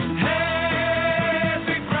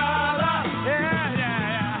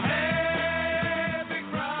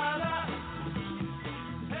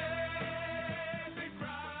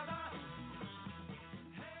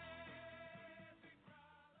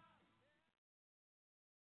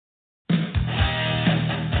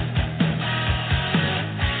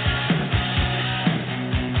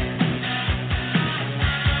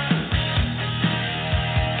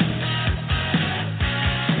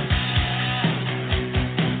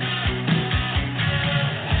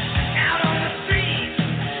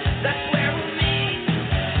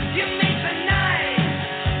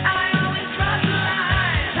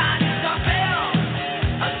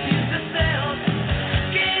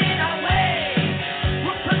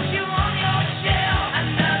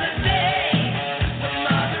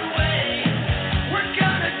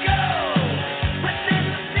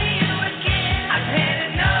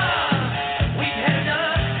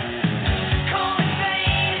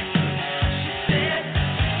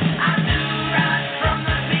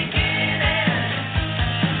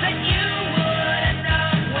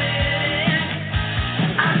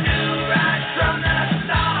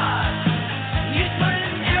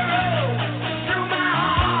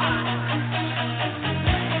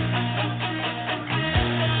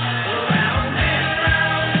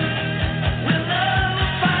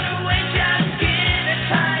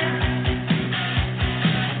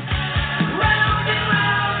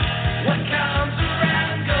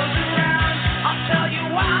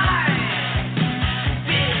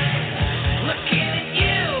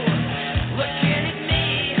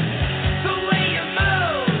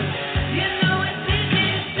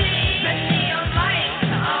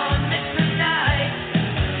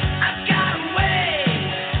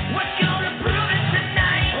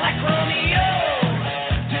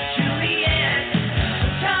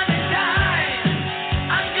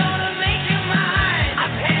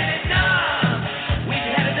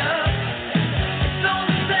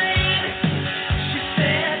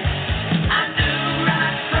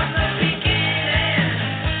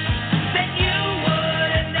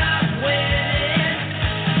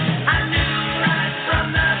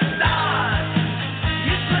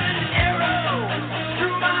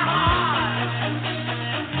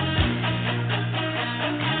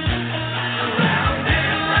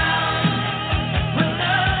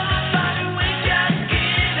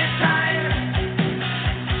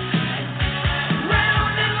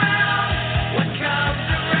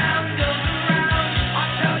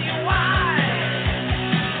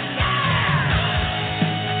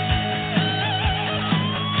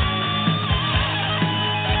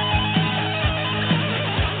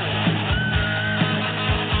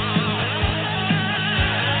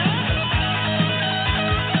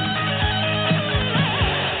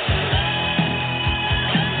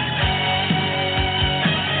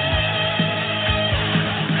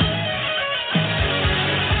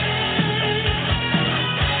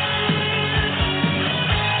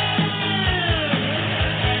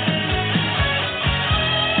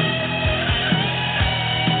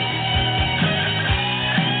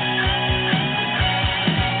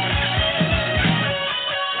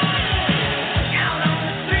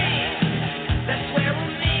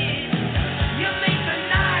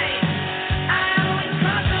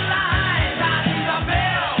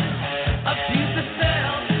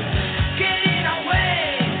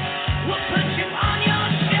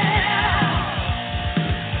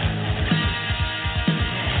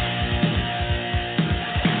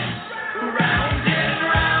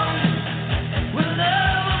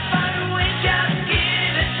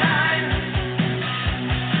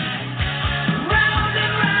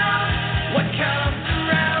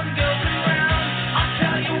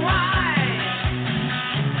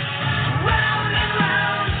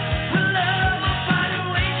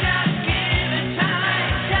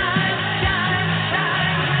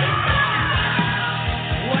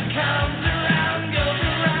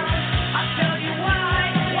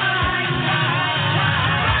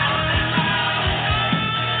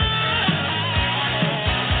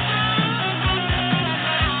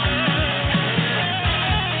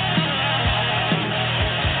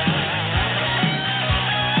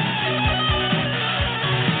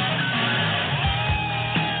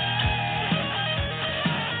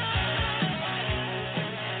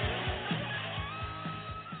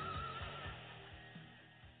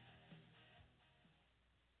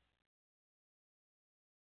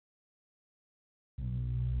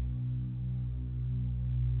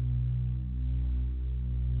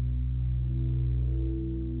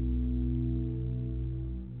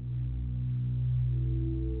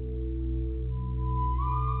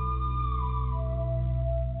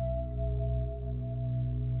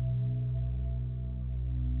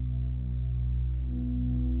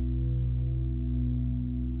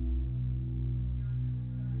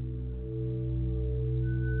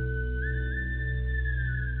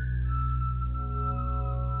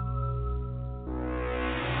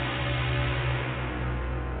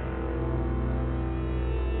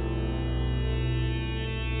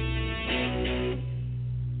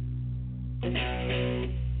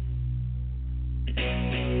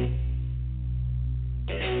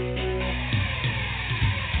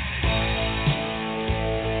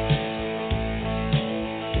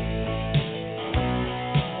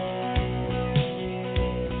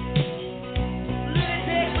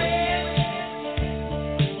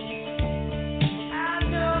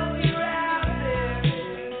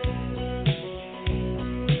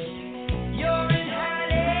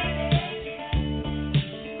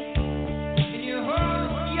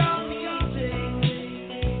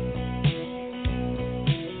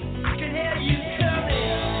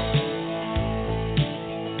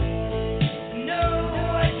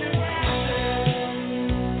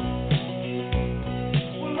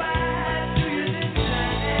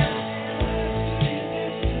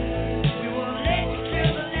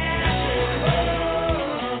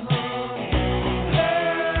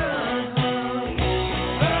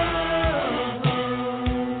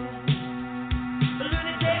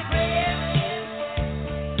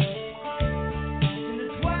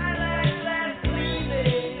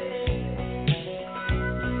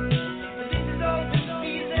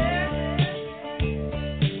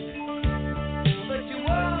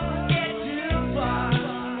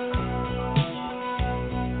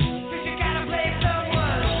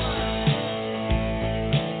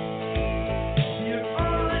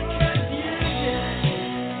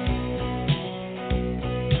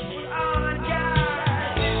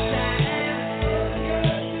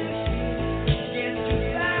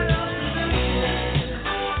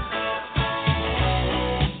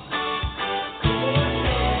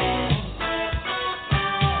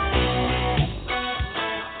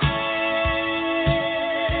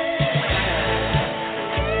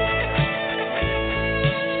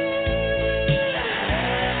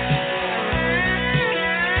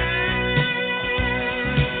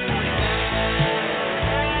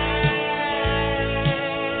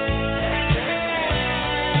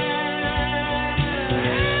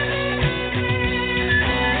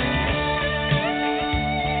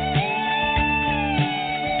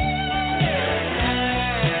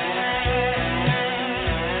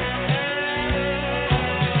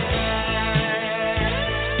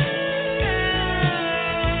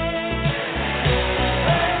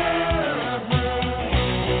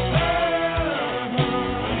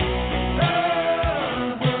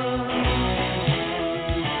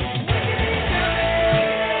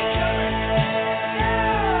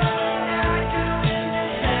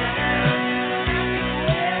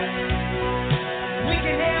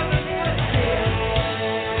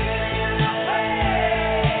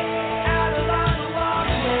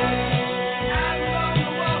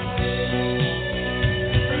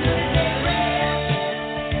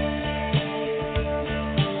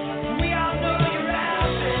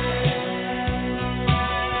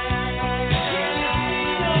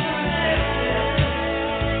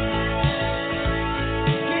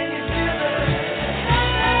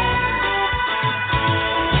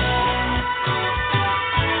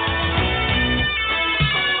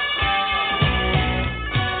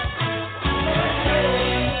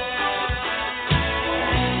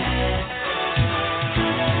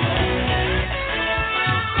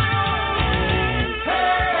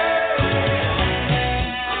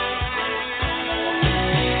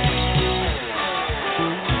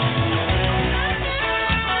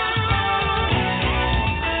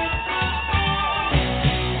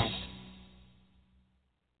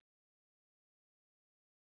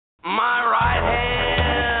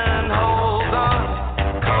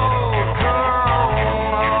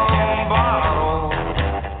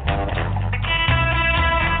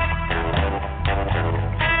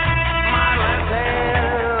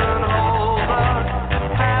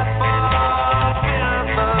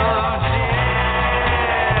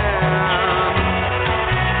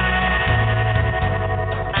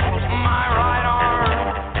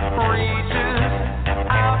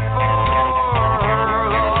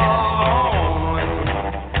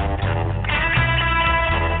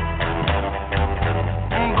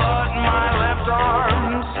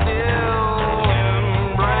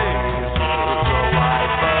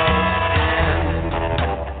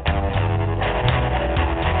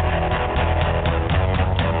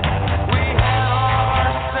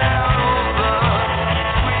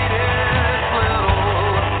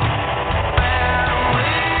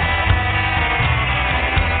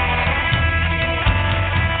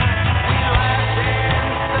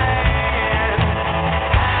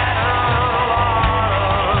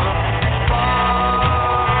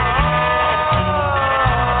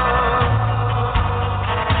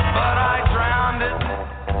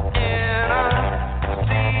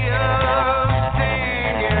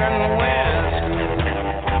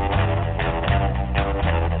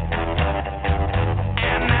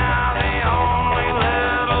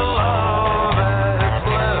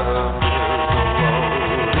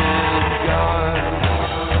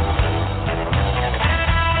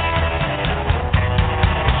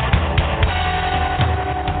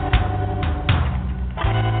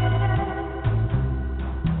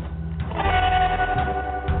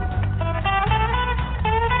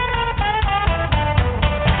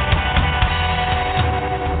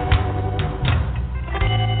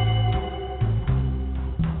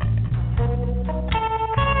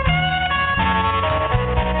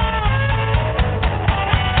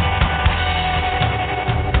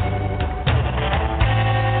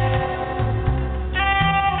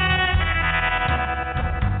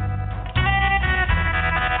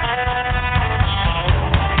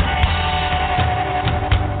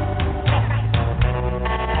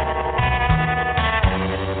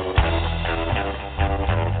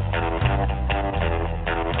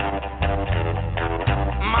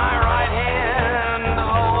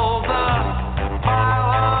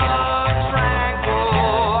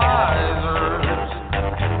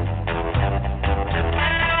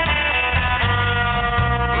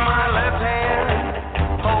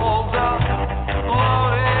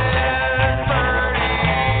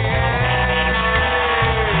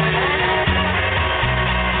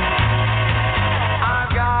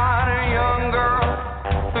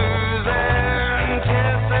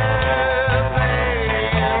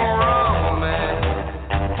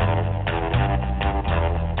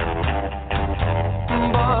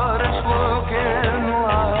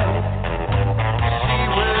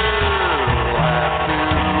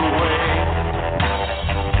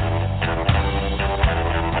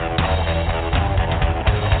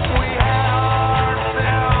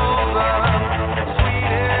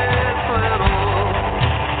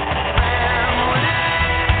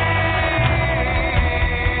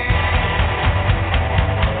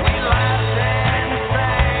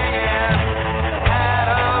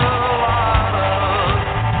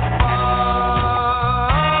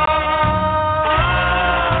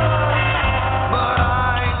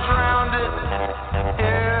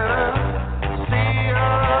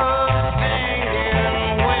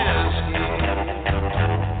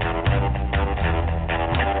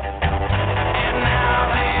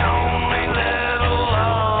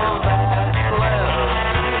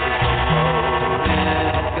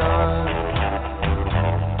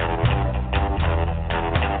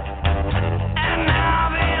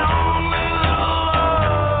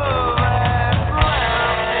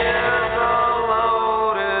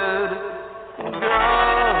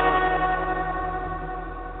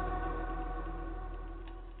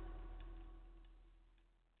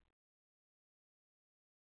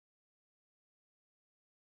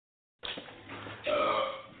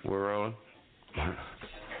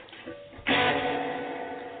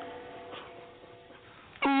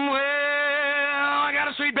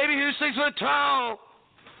 who's 6 foot tall.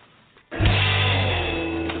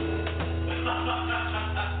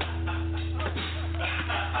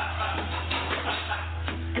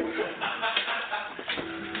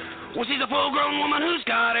 Well, she's a full-grown woman who's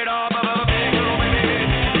got it all. Big little baby.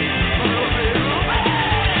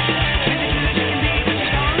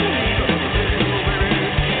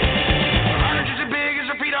 Her just as big as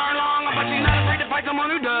her feet are long, but she's not afraid to fight someone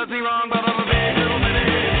who does me wrong. Big little baby.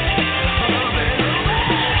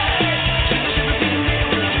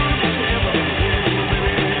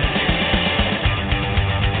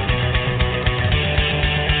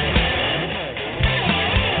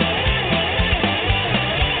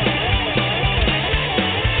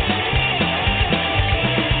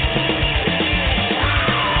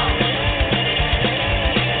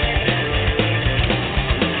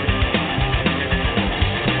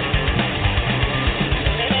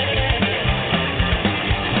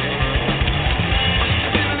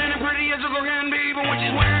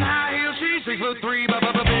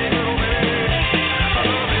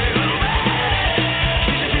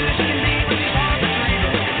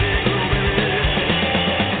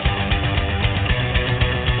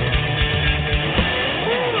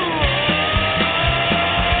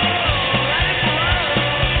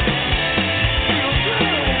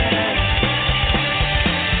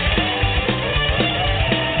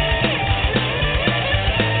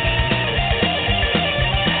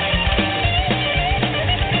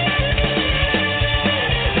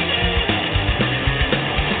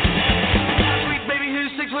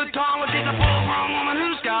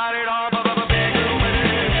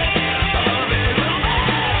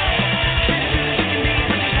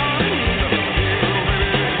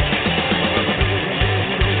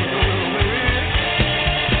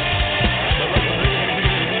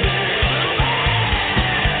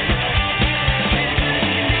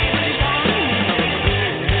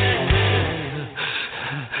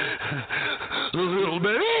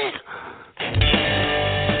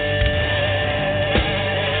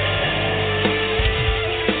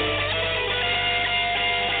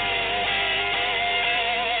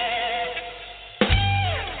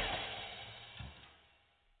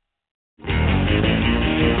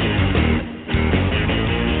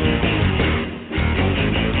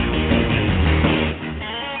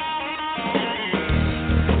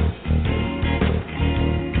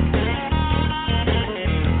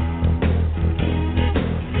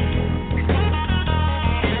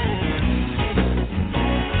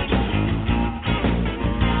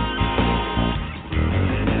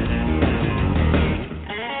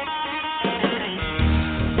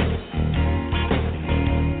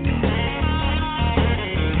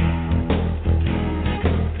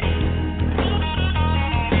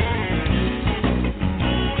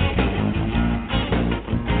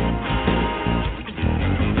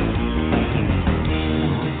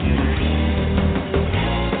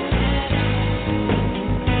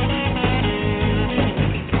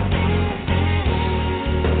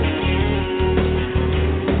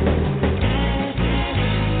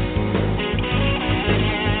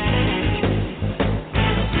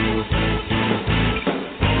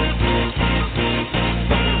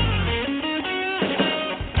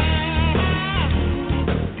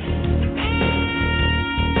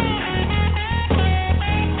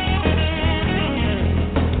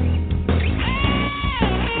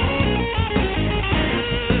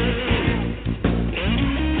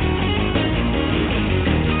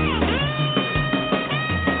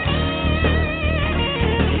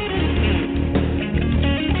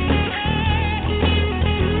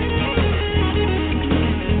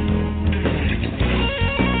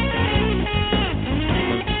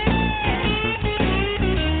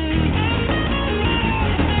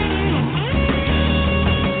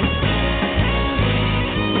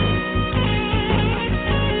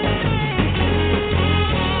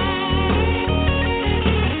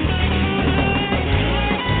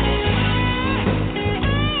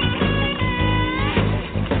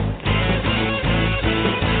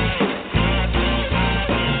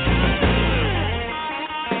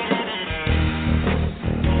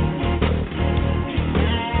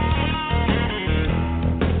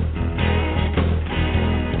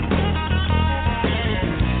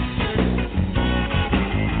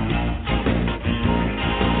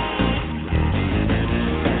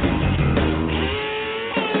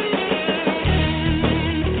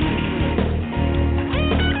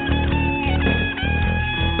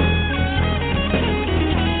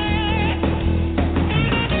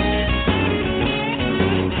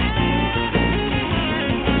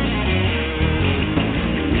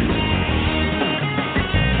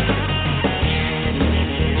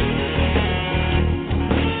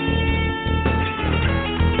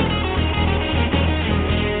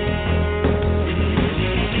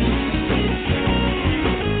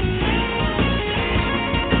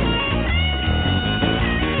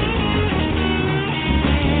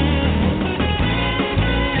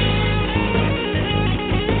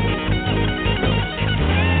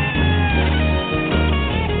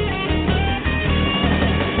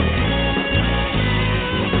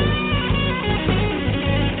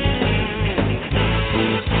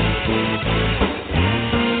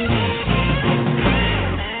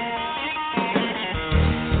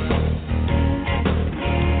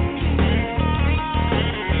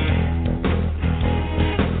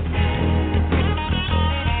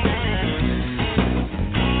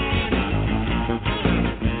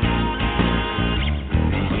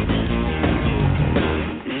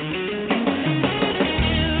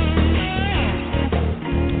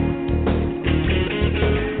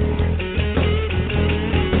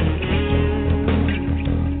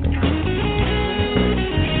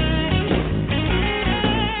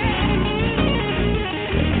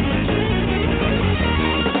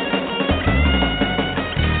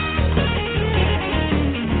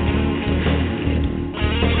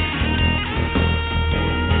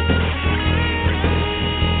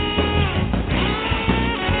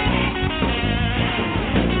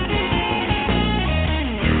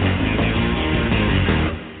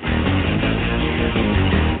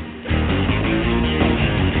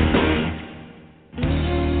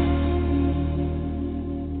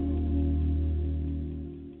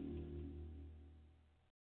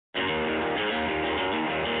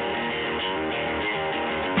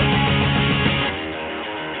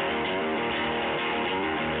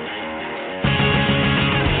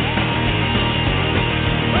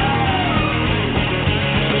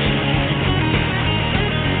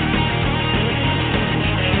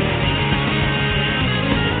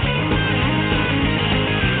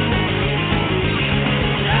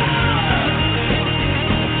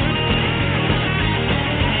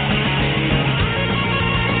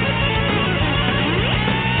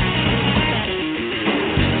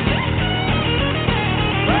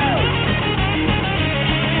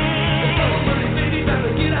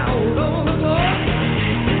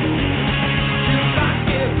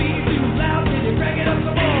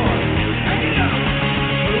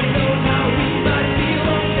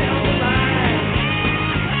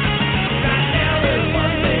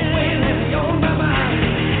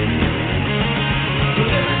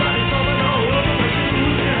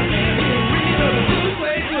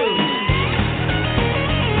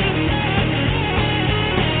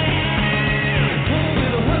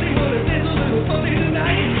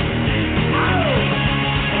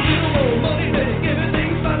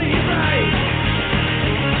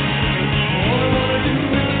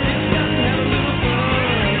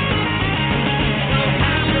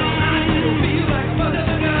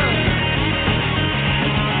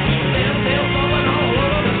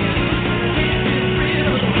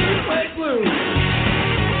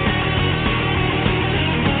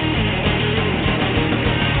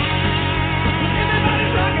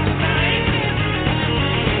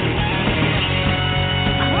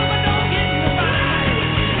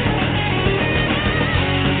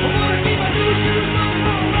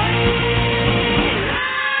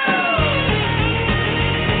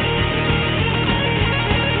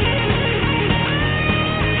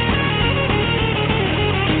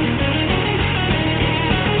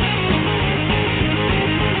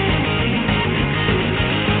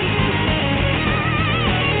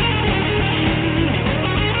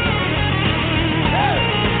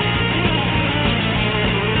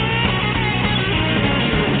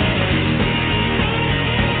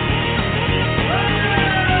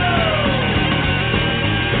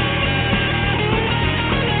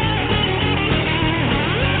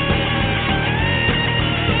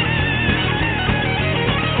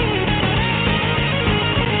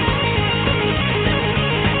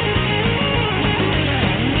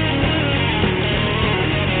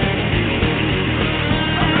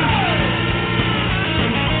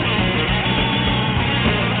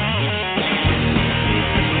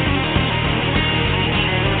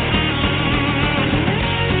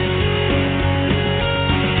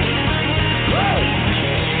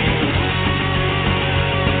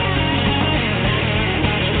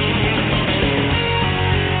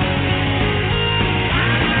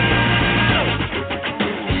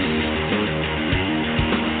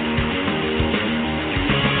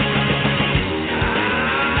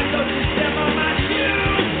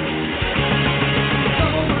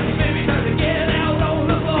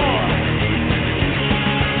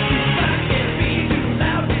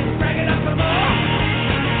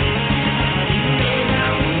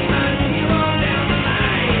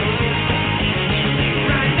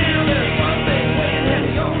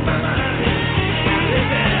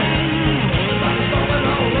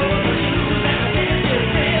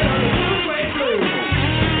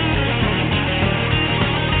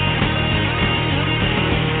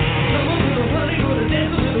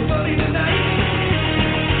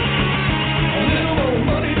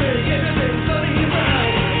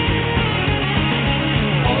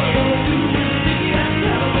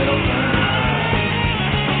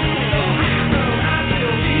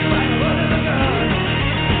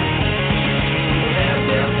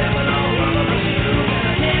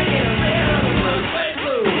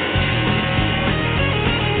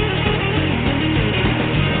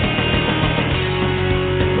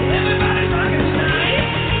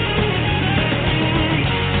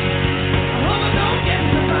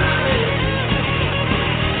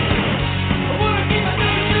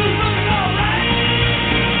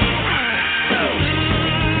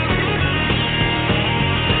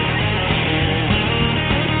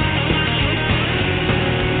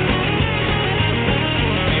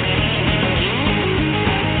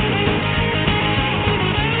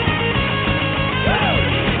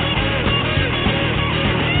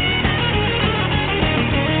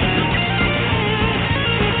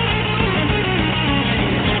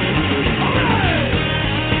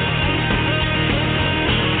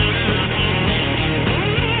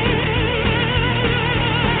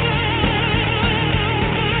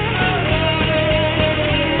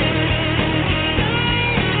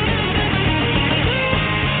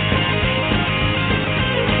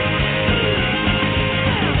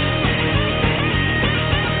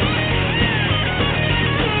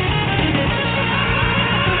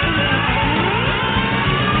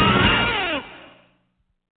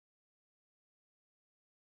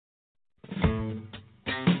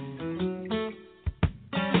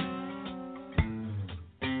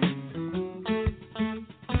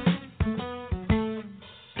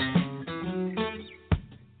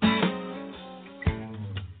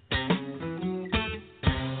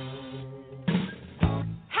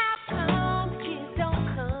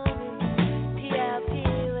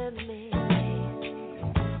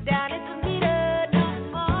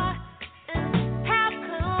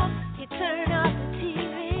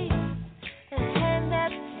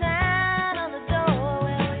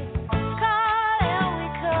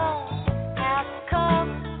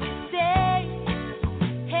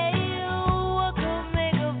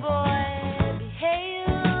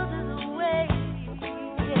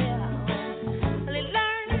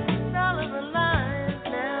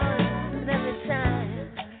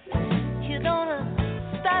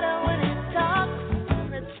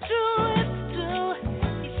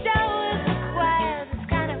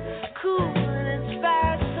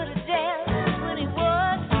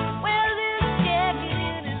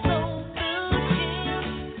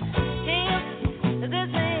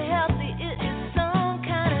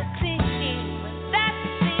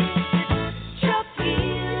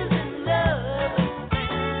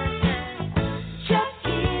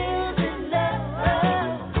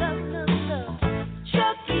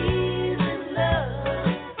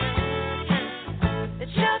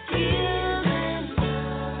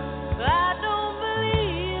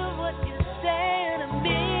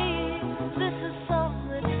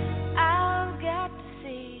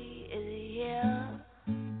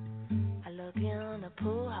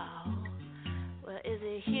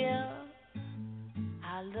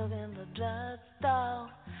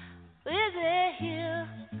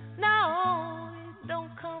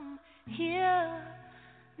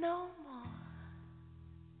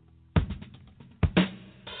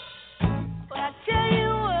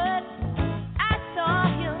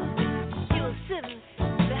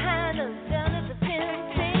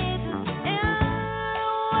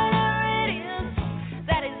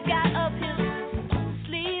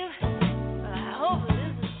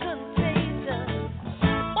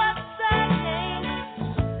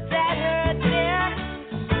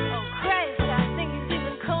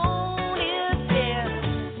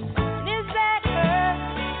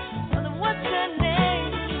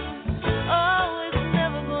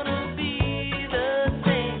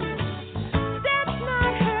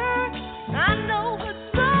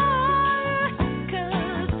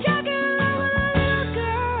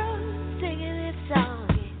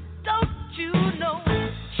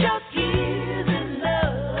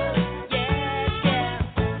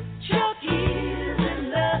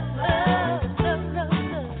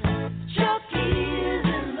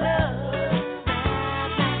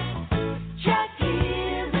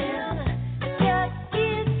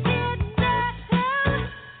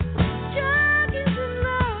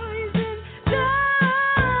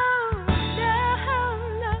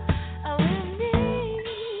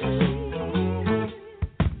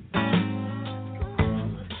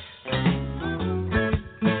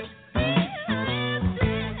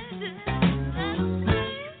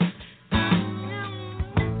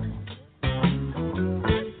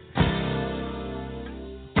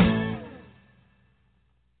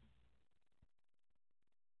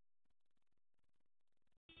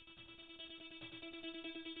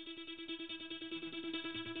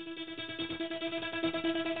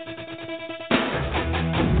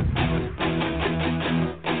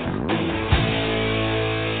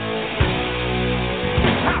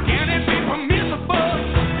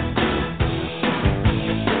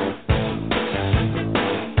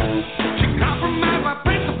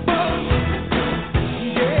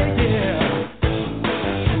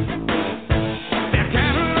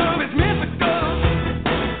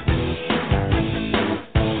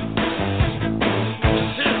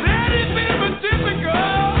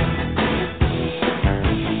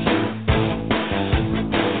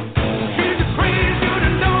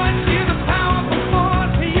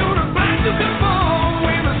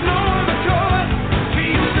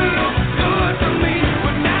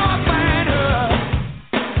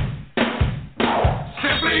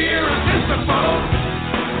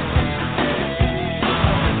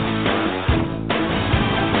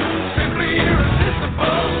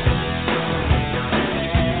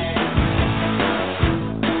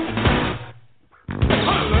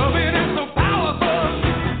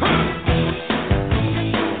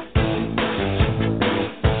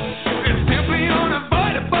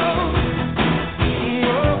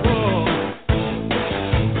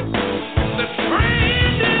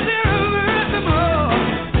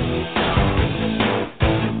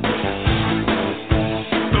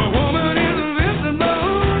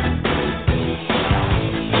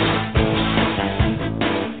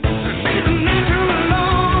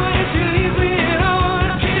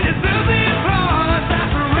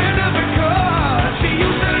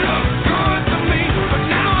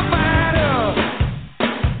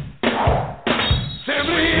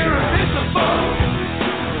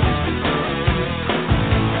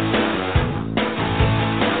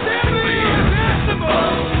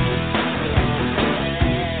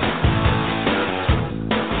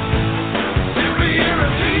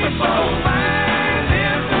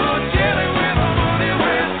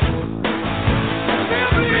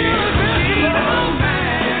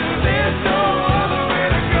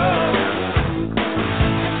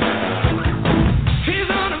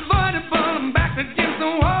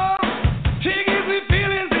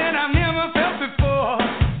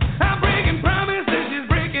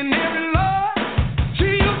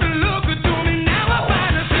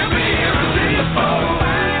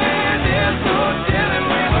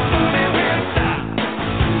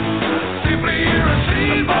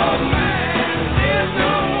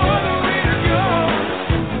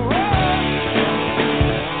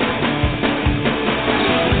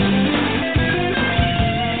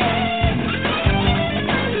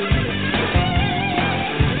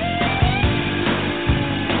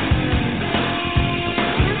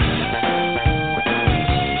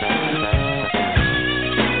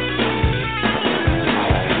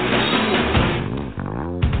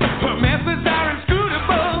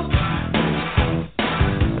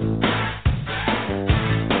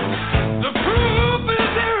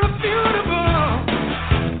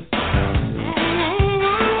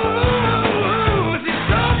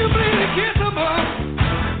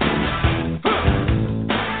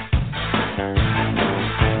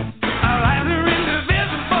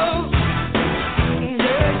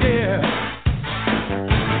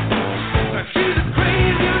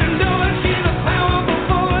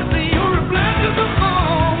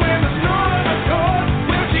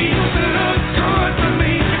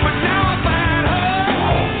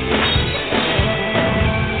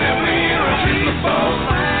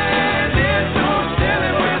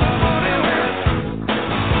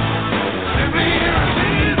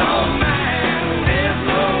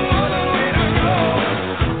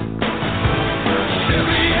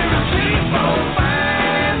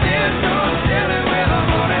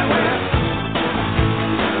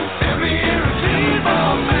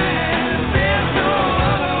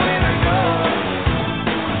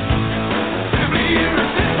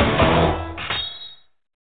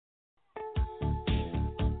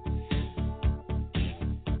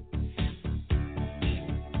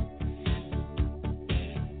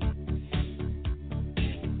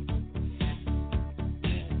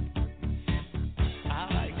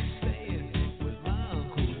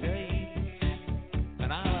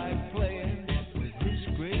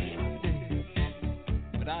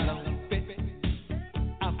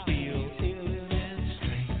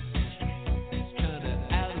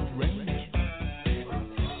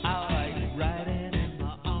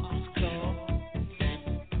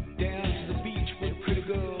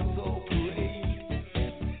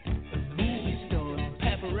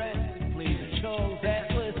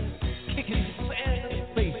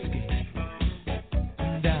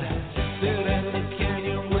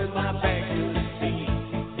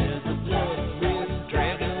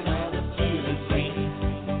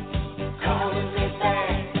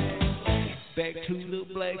 back to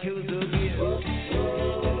the Black Hills again.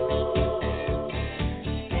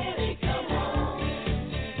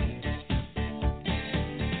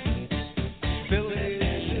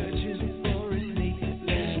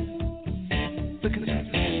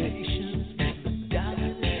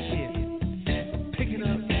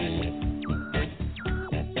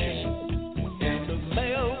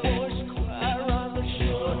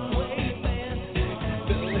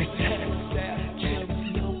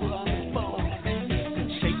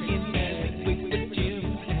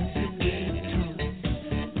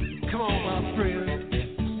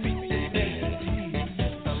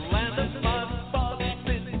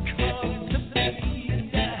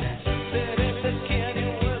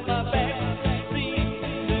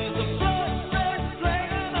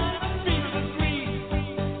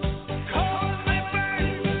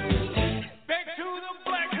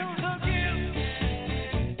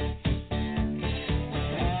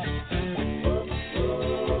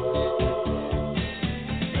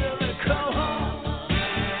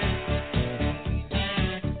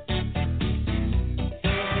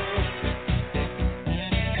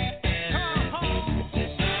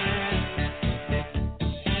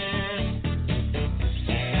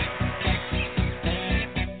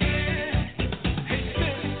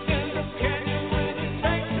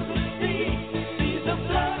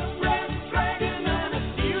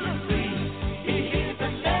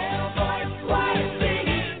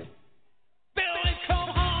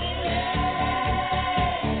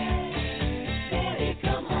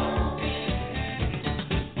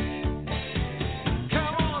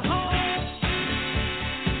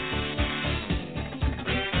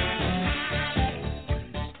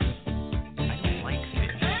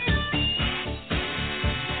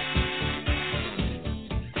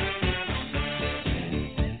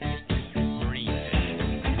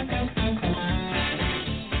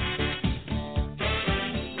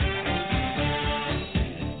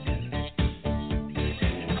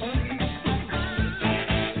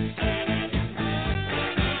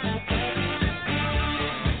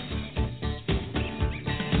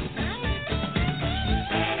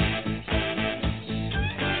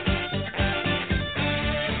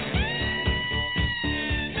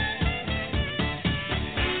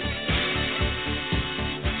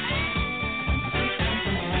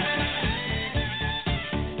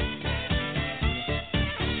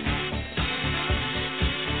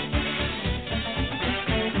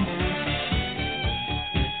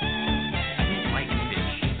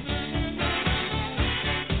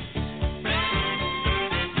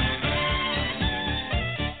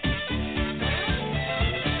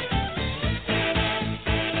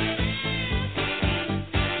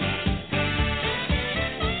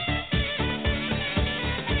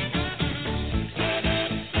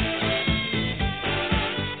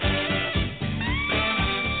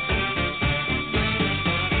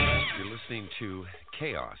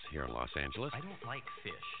 Chaos here in Los Angeles. I don't like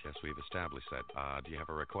fish. Yes, we've established that. Do you have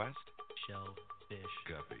a request? Shellfish.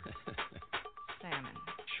 Guppy. Salmon.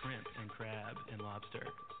 Shrimp and crab and lobster.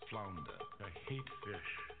 Flounder. I hate fish,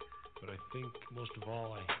 but I think most of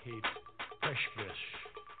all I hate fresh fish,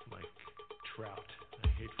 like trout. I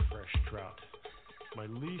hate fresh trout. My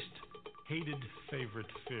least hated favorite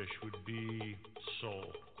fish would be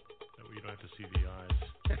sole. That way you don't have to see the eyes.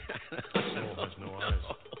 Sole has no eyes.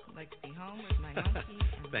 I'd like to be home with my monkey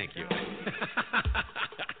and my Thank you. dog.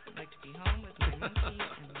 I'd like to be home with my monkey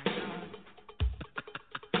and my dog.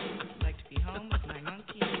 I'd like to be home with my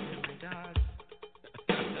monkey and my dog.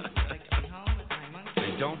 I'd like to be home with my monkey.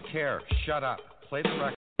 They don't care. Shut up. Play the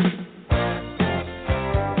record.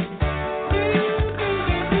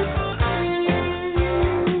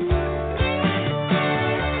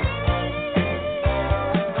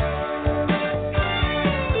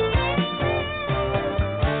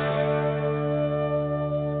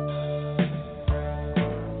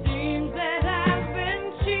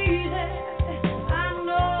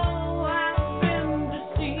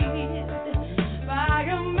 By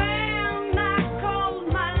a man I called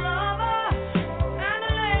my lover, and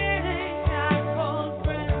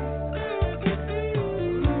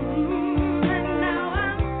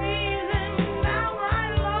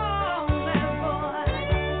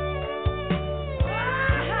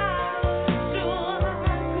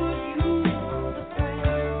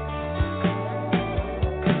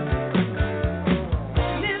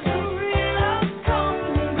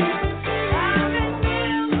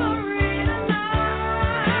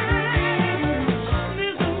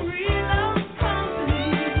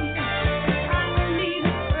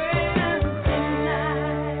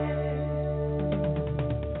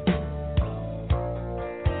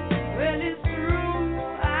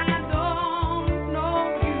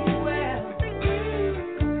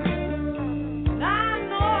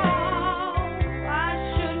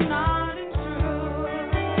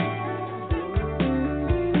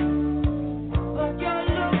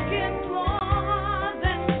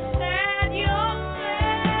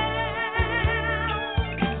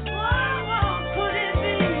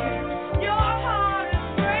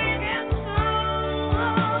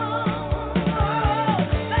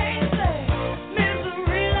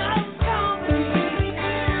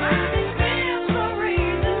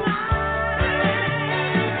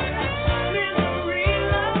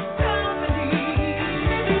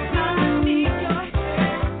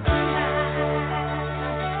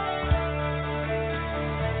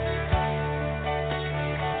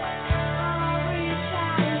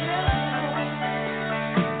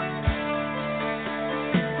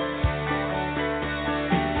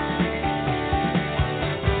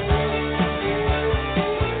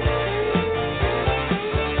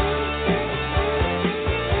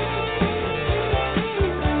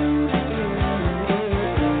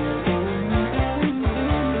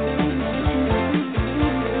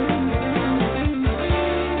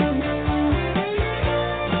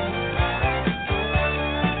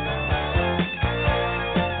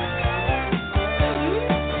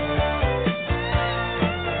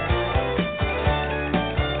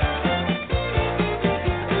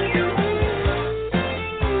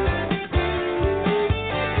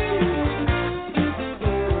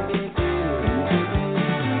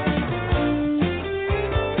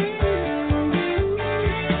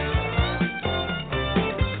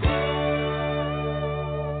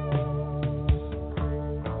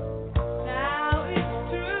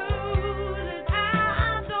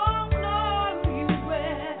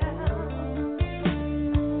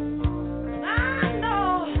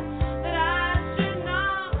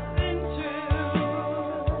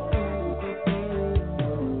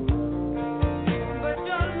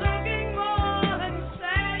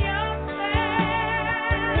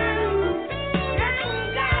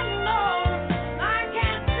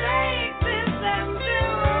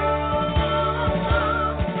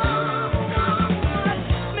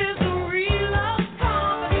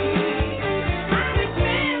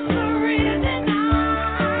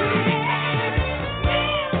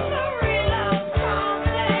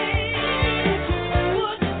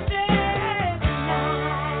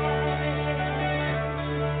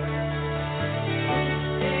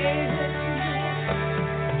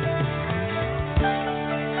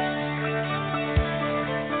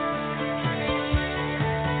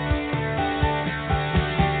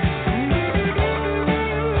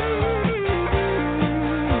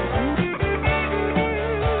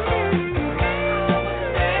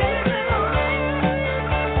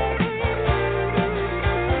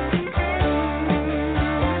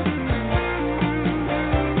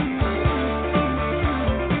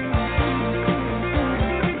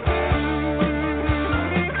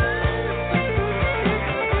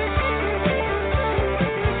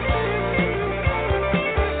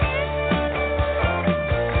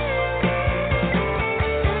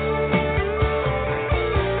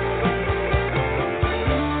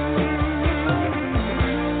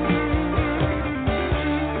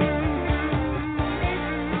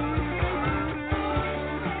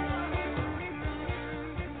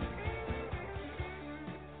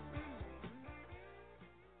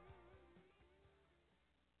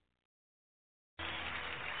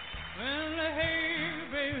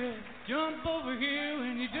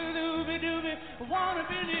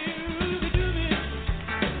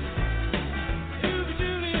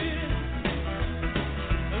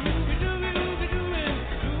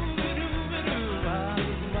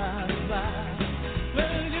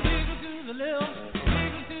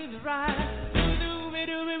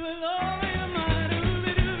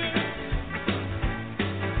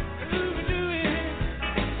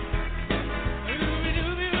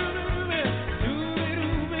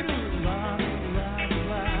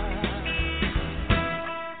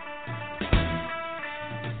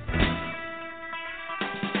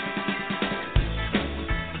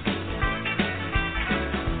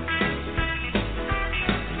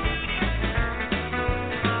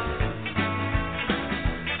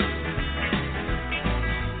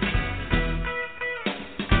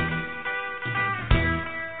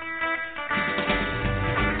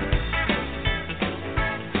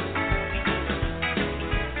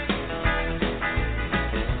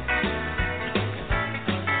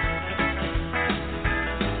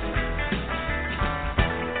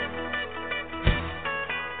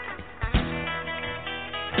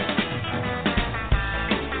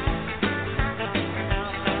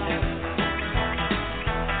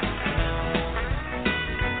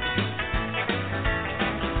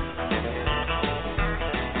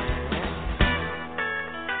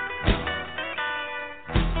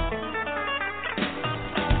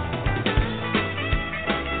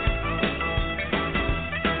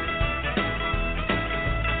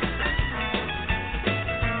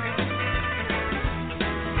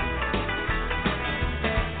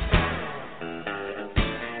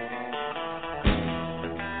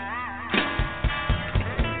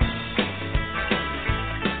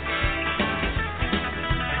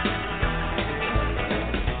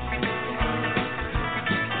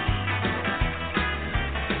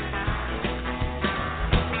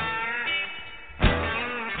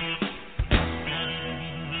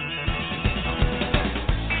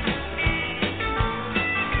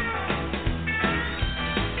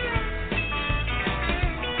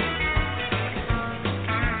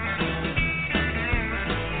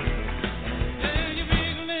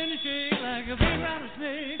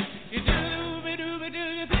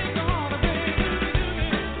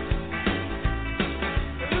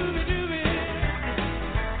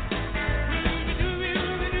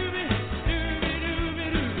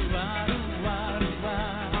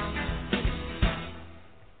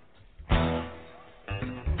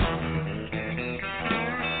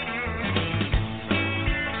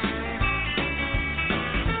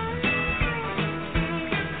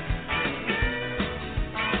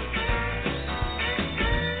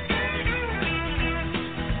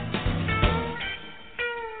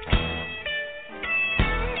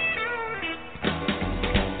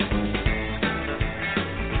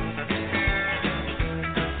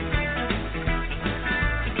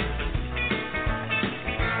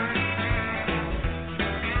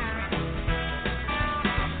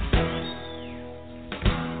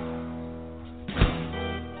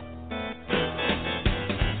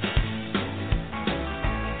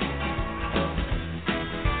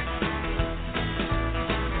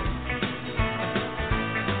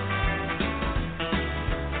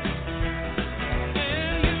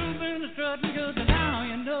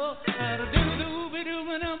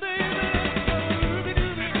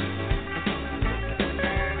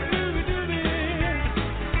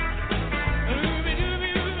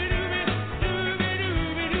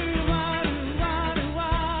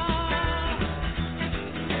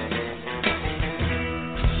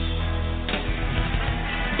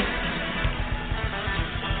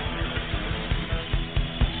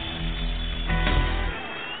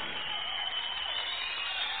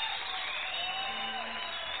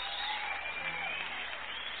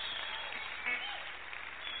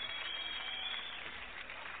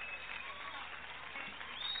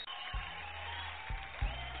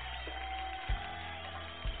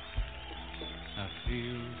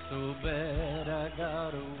feel so bad I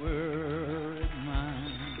got a worried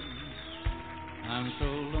mind. I'm so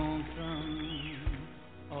lonesome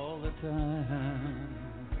all the time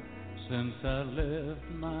since I left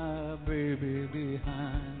my baby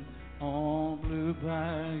behind on Blue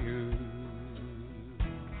Bayou.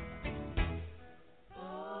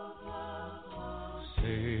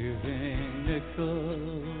 Saving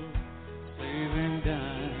nickels, saving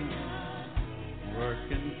dimes,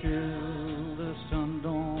 working till the sun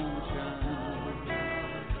don't shine,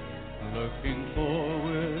 looking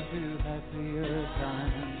forward to happier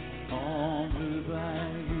times on Blue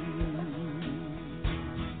Bayou.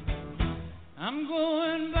 I'm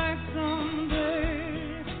going back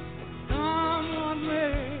someday, come what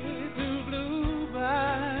may, to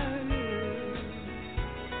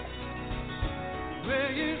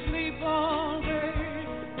where you sleep all day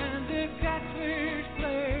and the catfish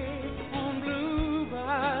play on Blue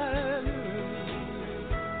Bayou.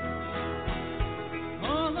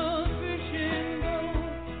 On the fishing boat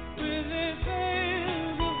with its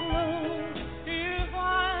sails afloat, if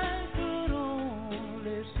I could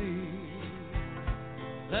only see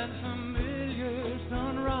that familiar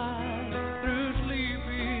sunrise through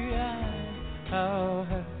sleepy eyes, how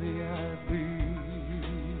happy I'd be.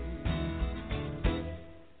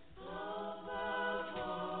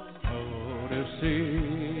 Oh, to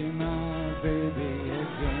see my baby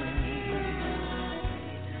again,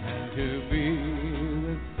 and to be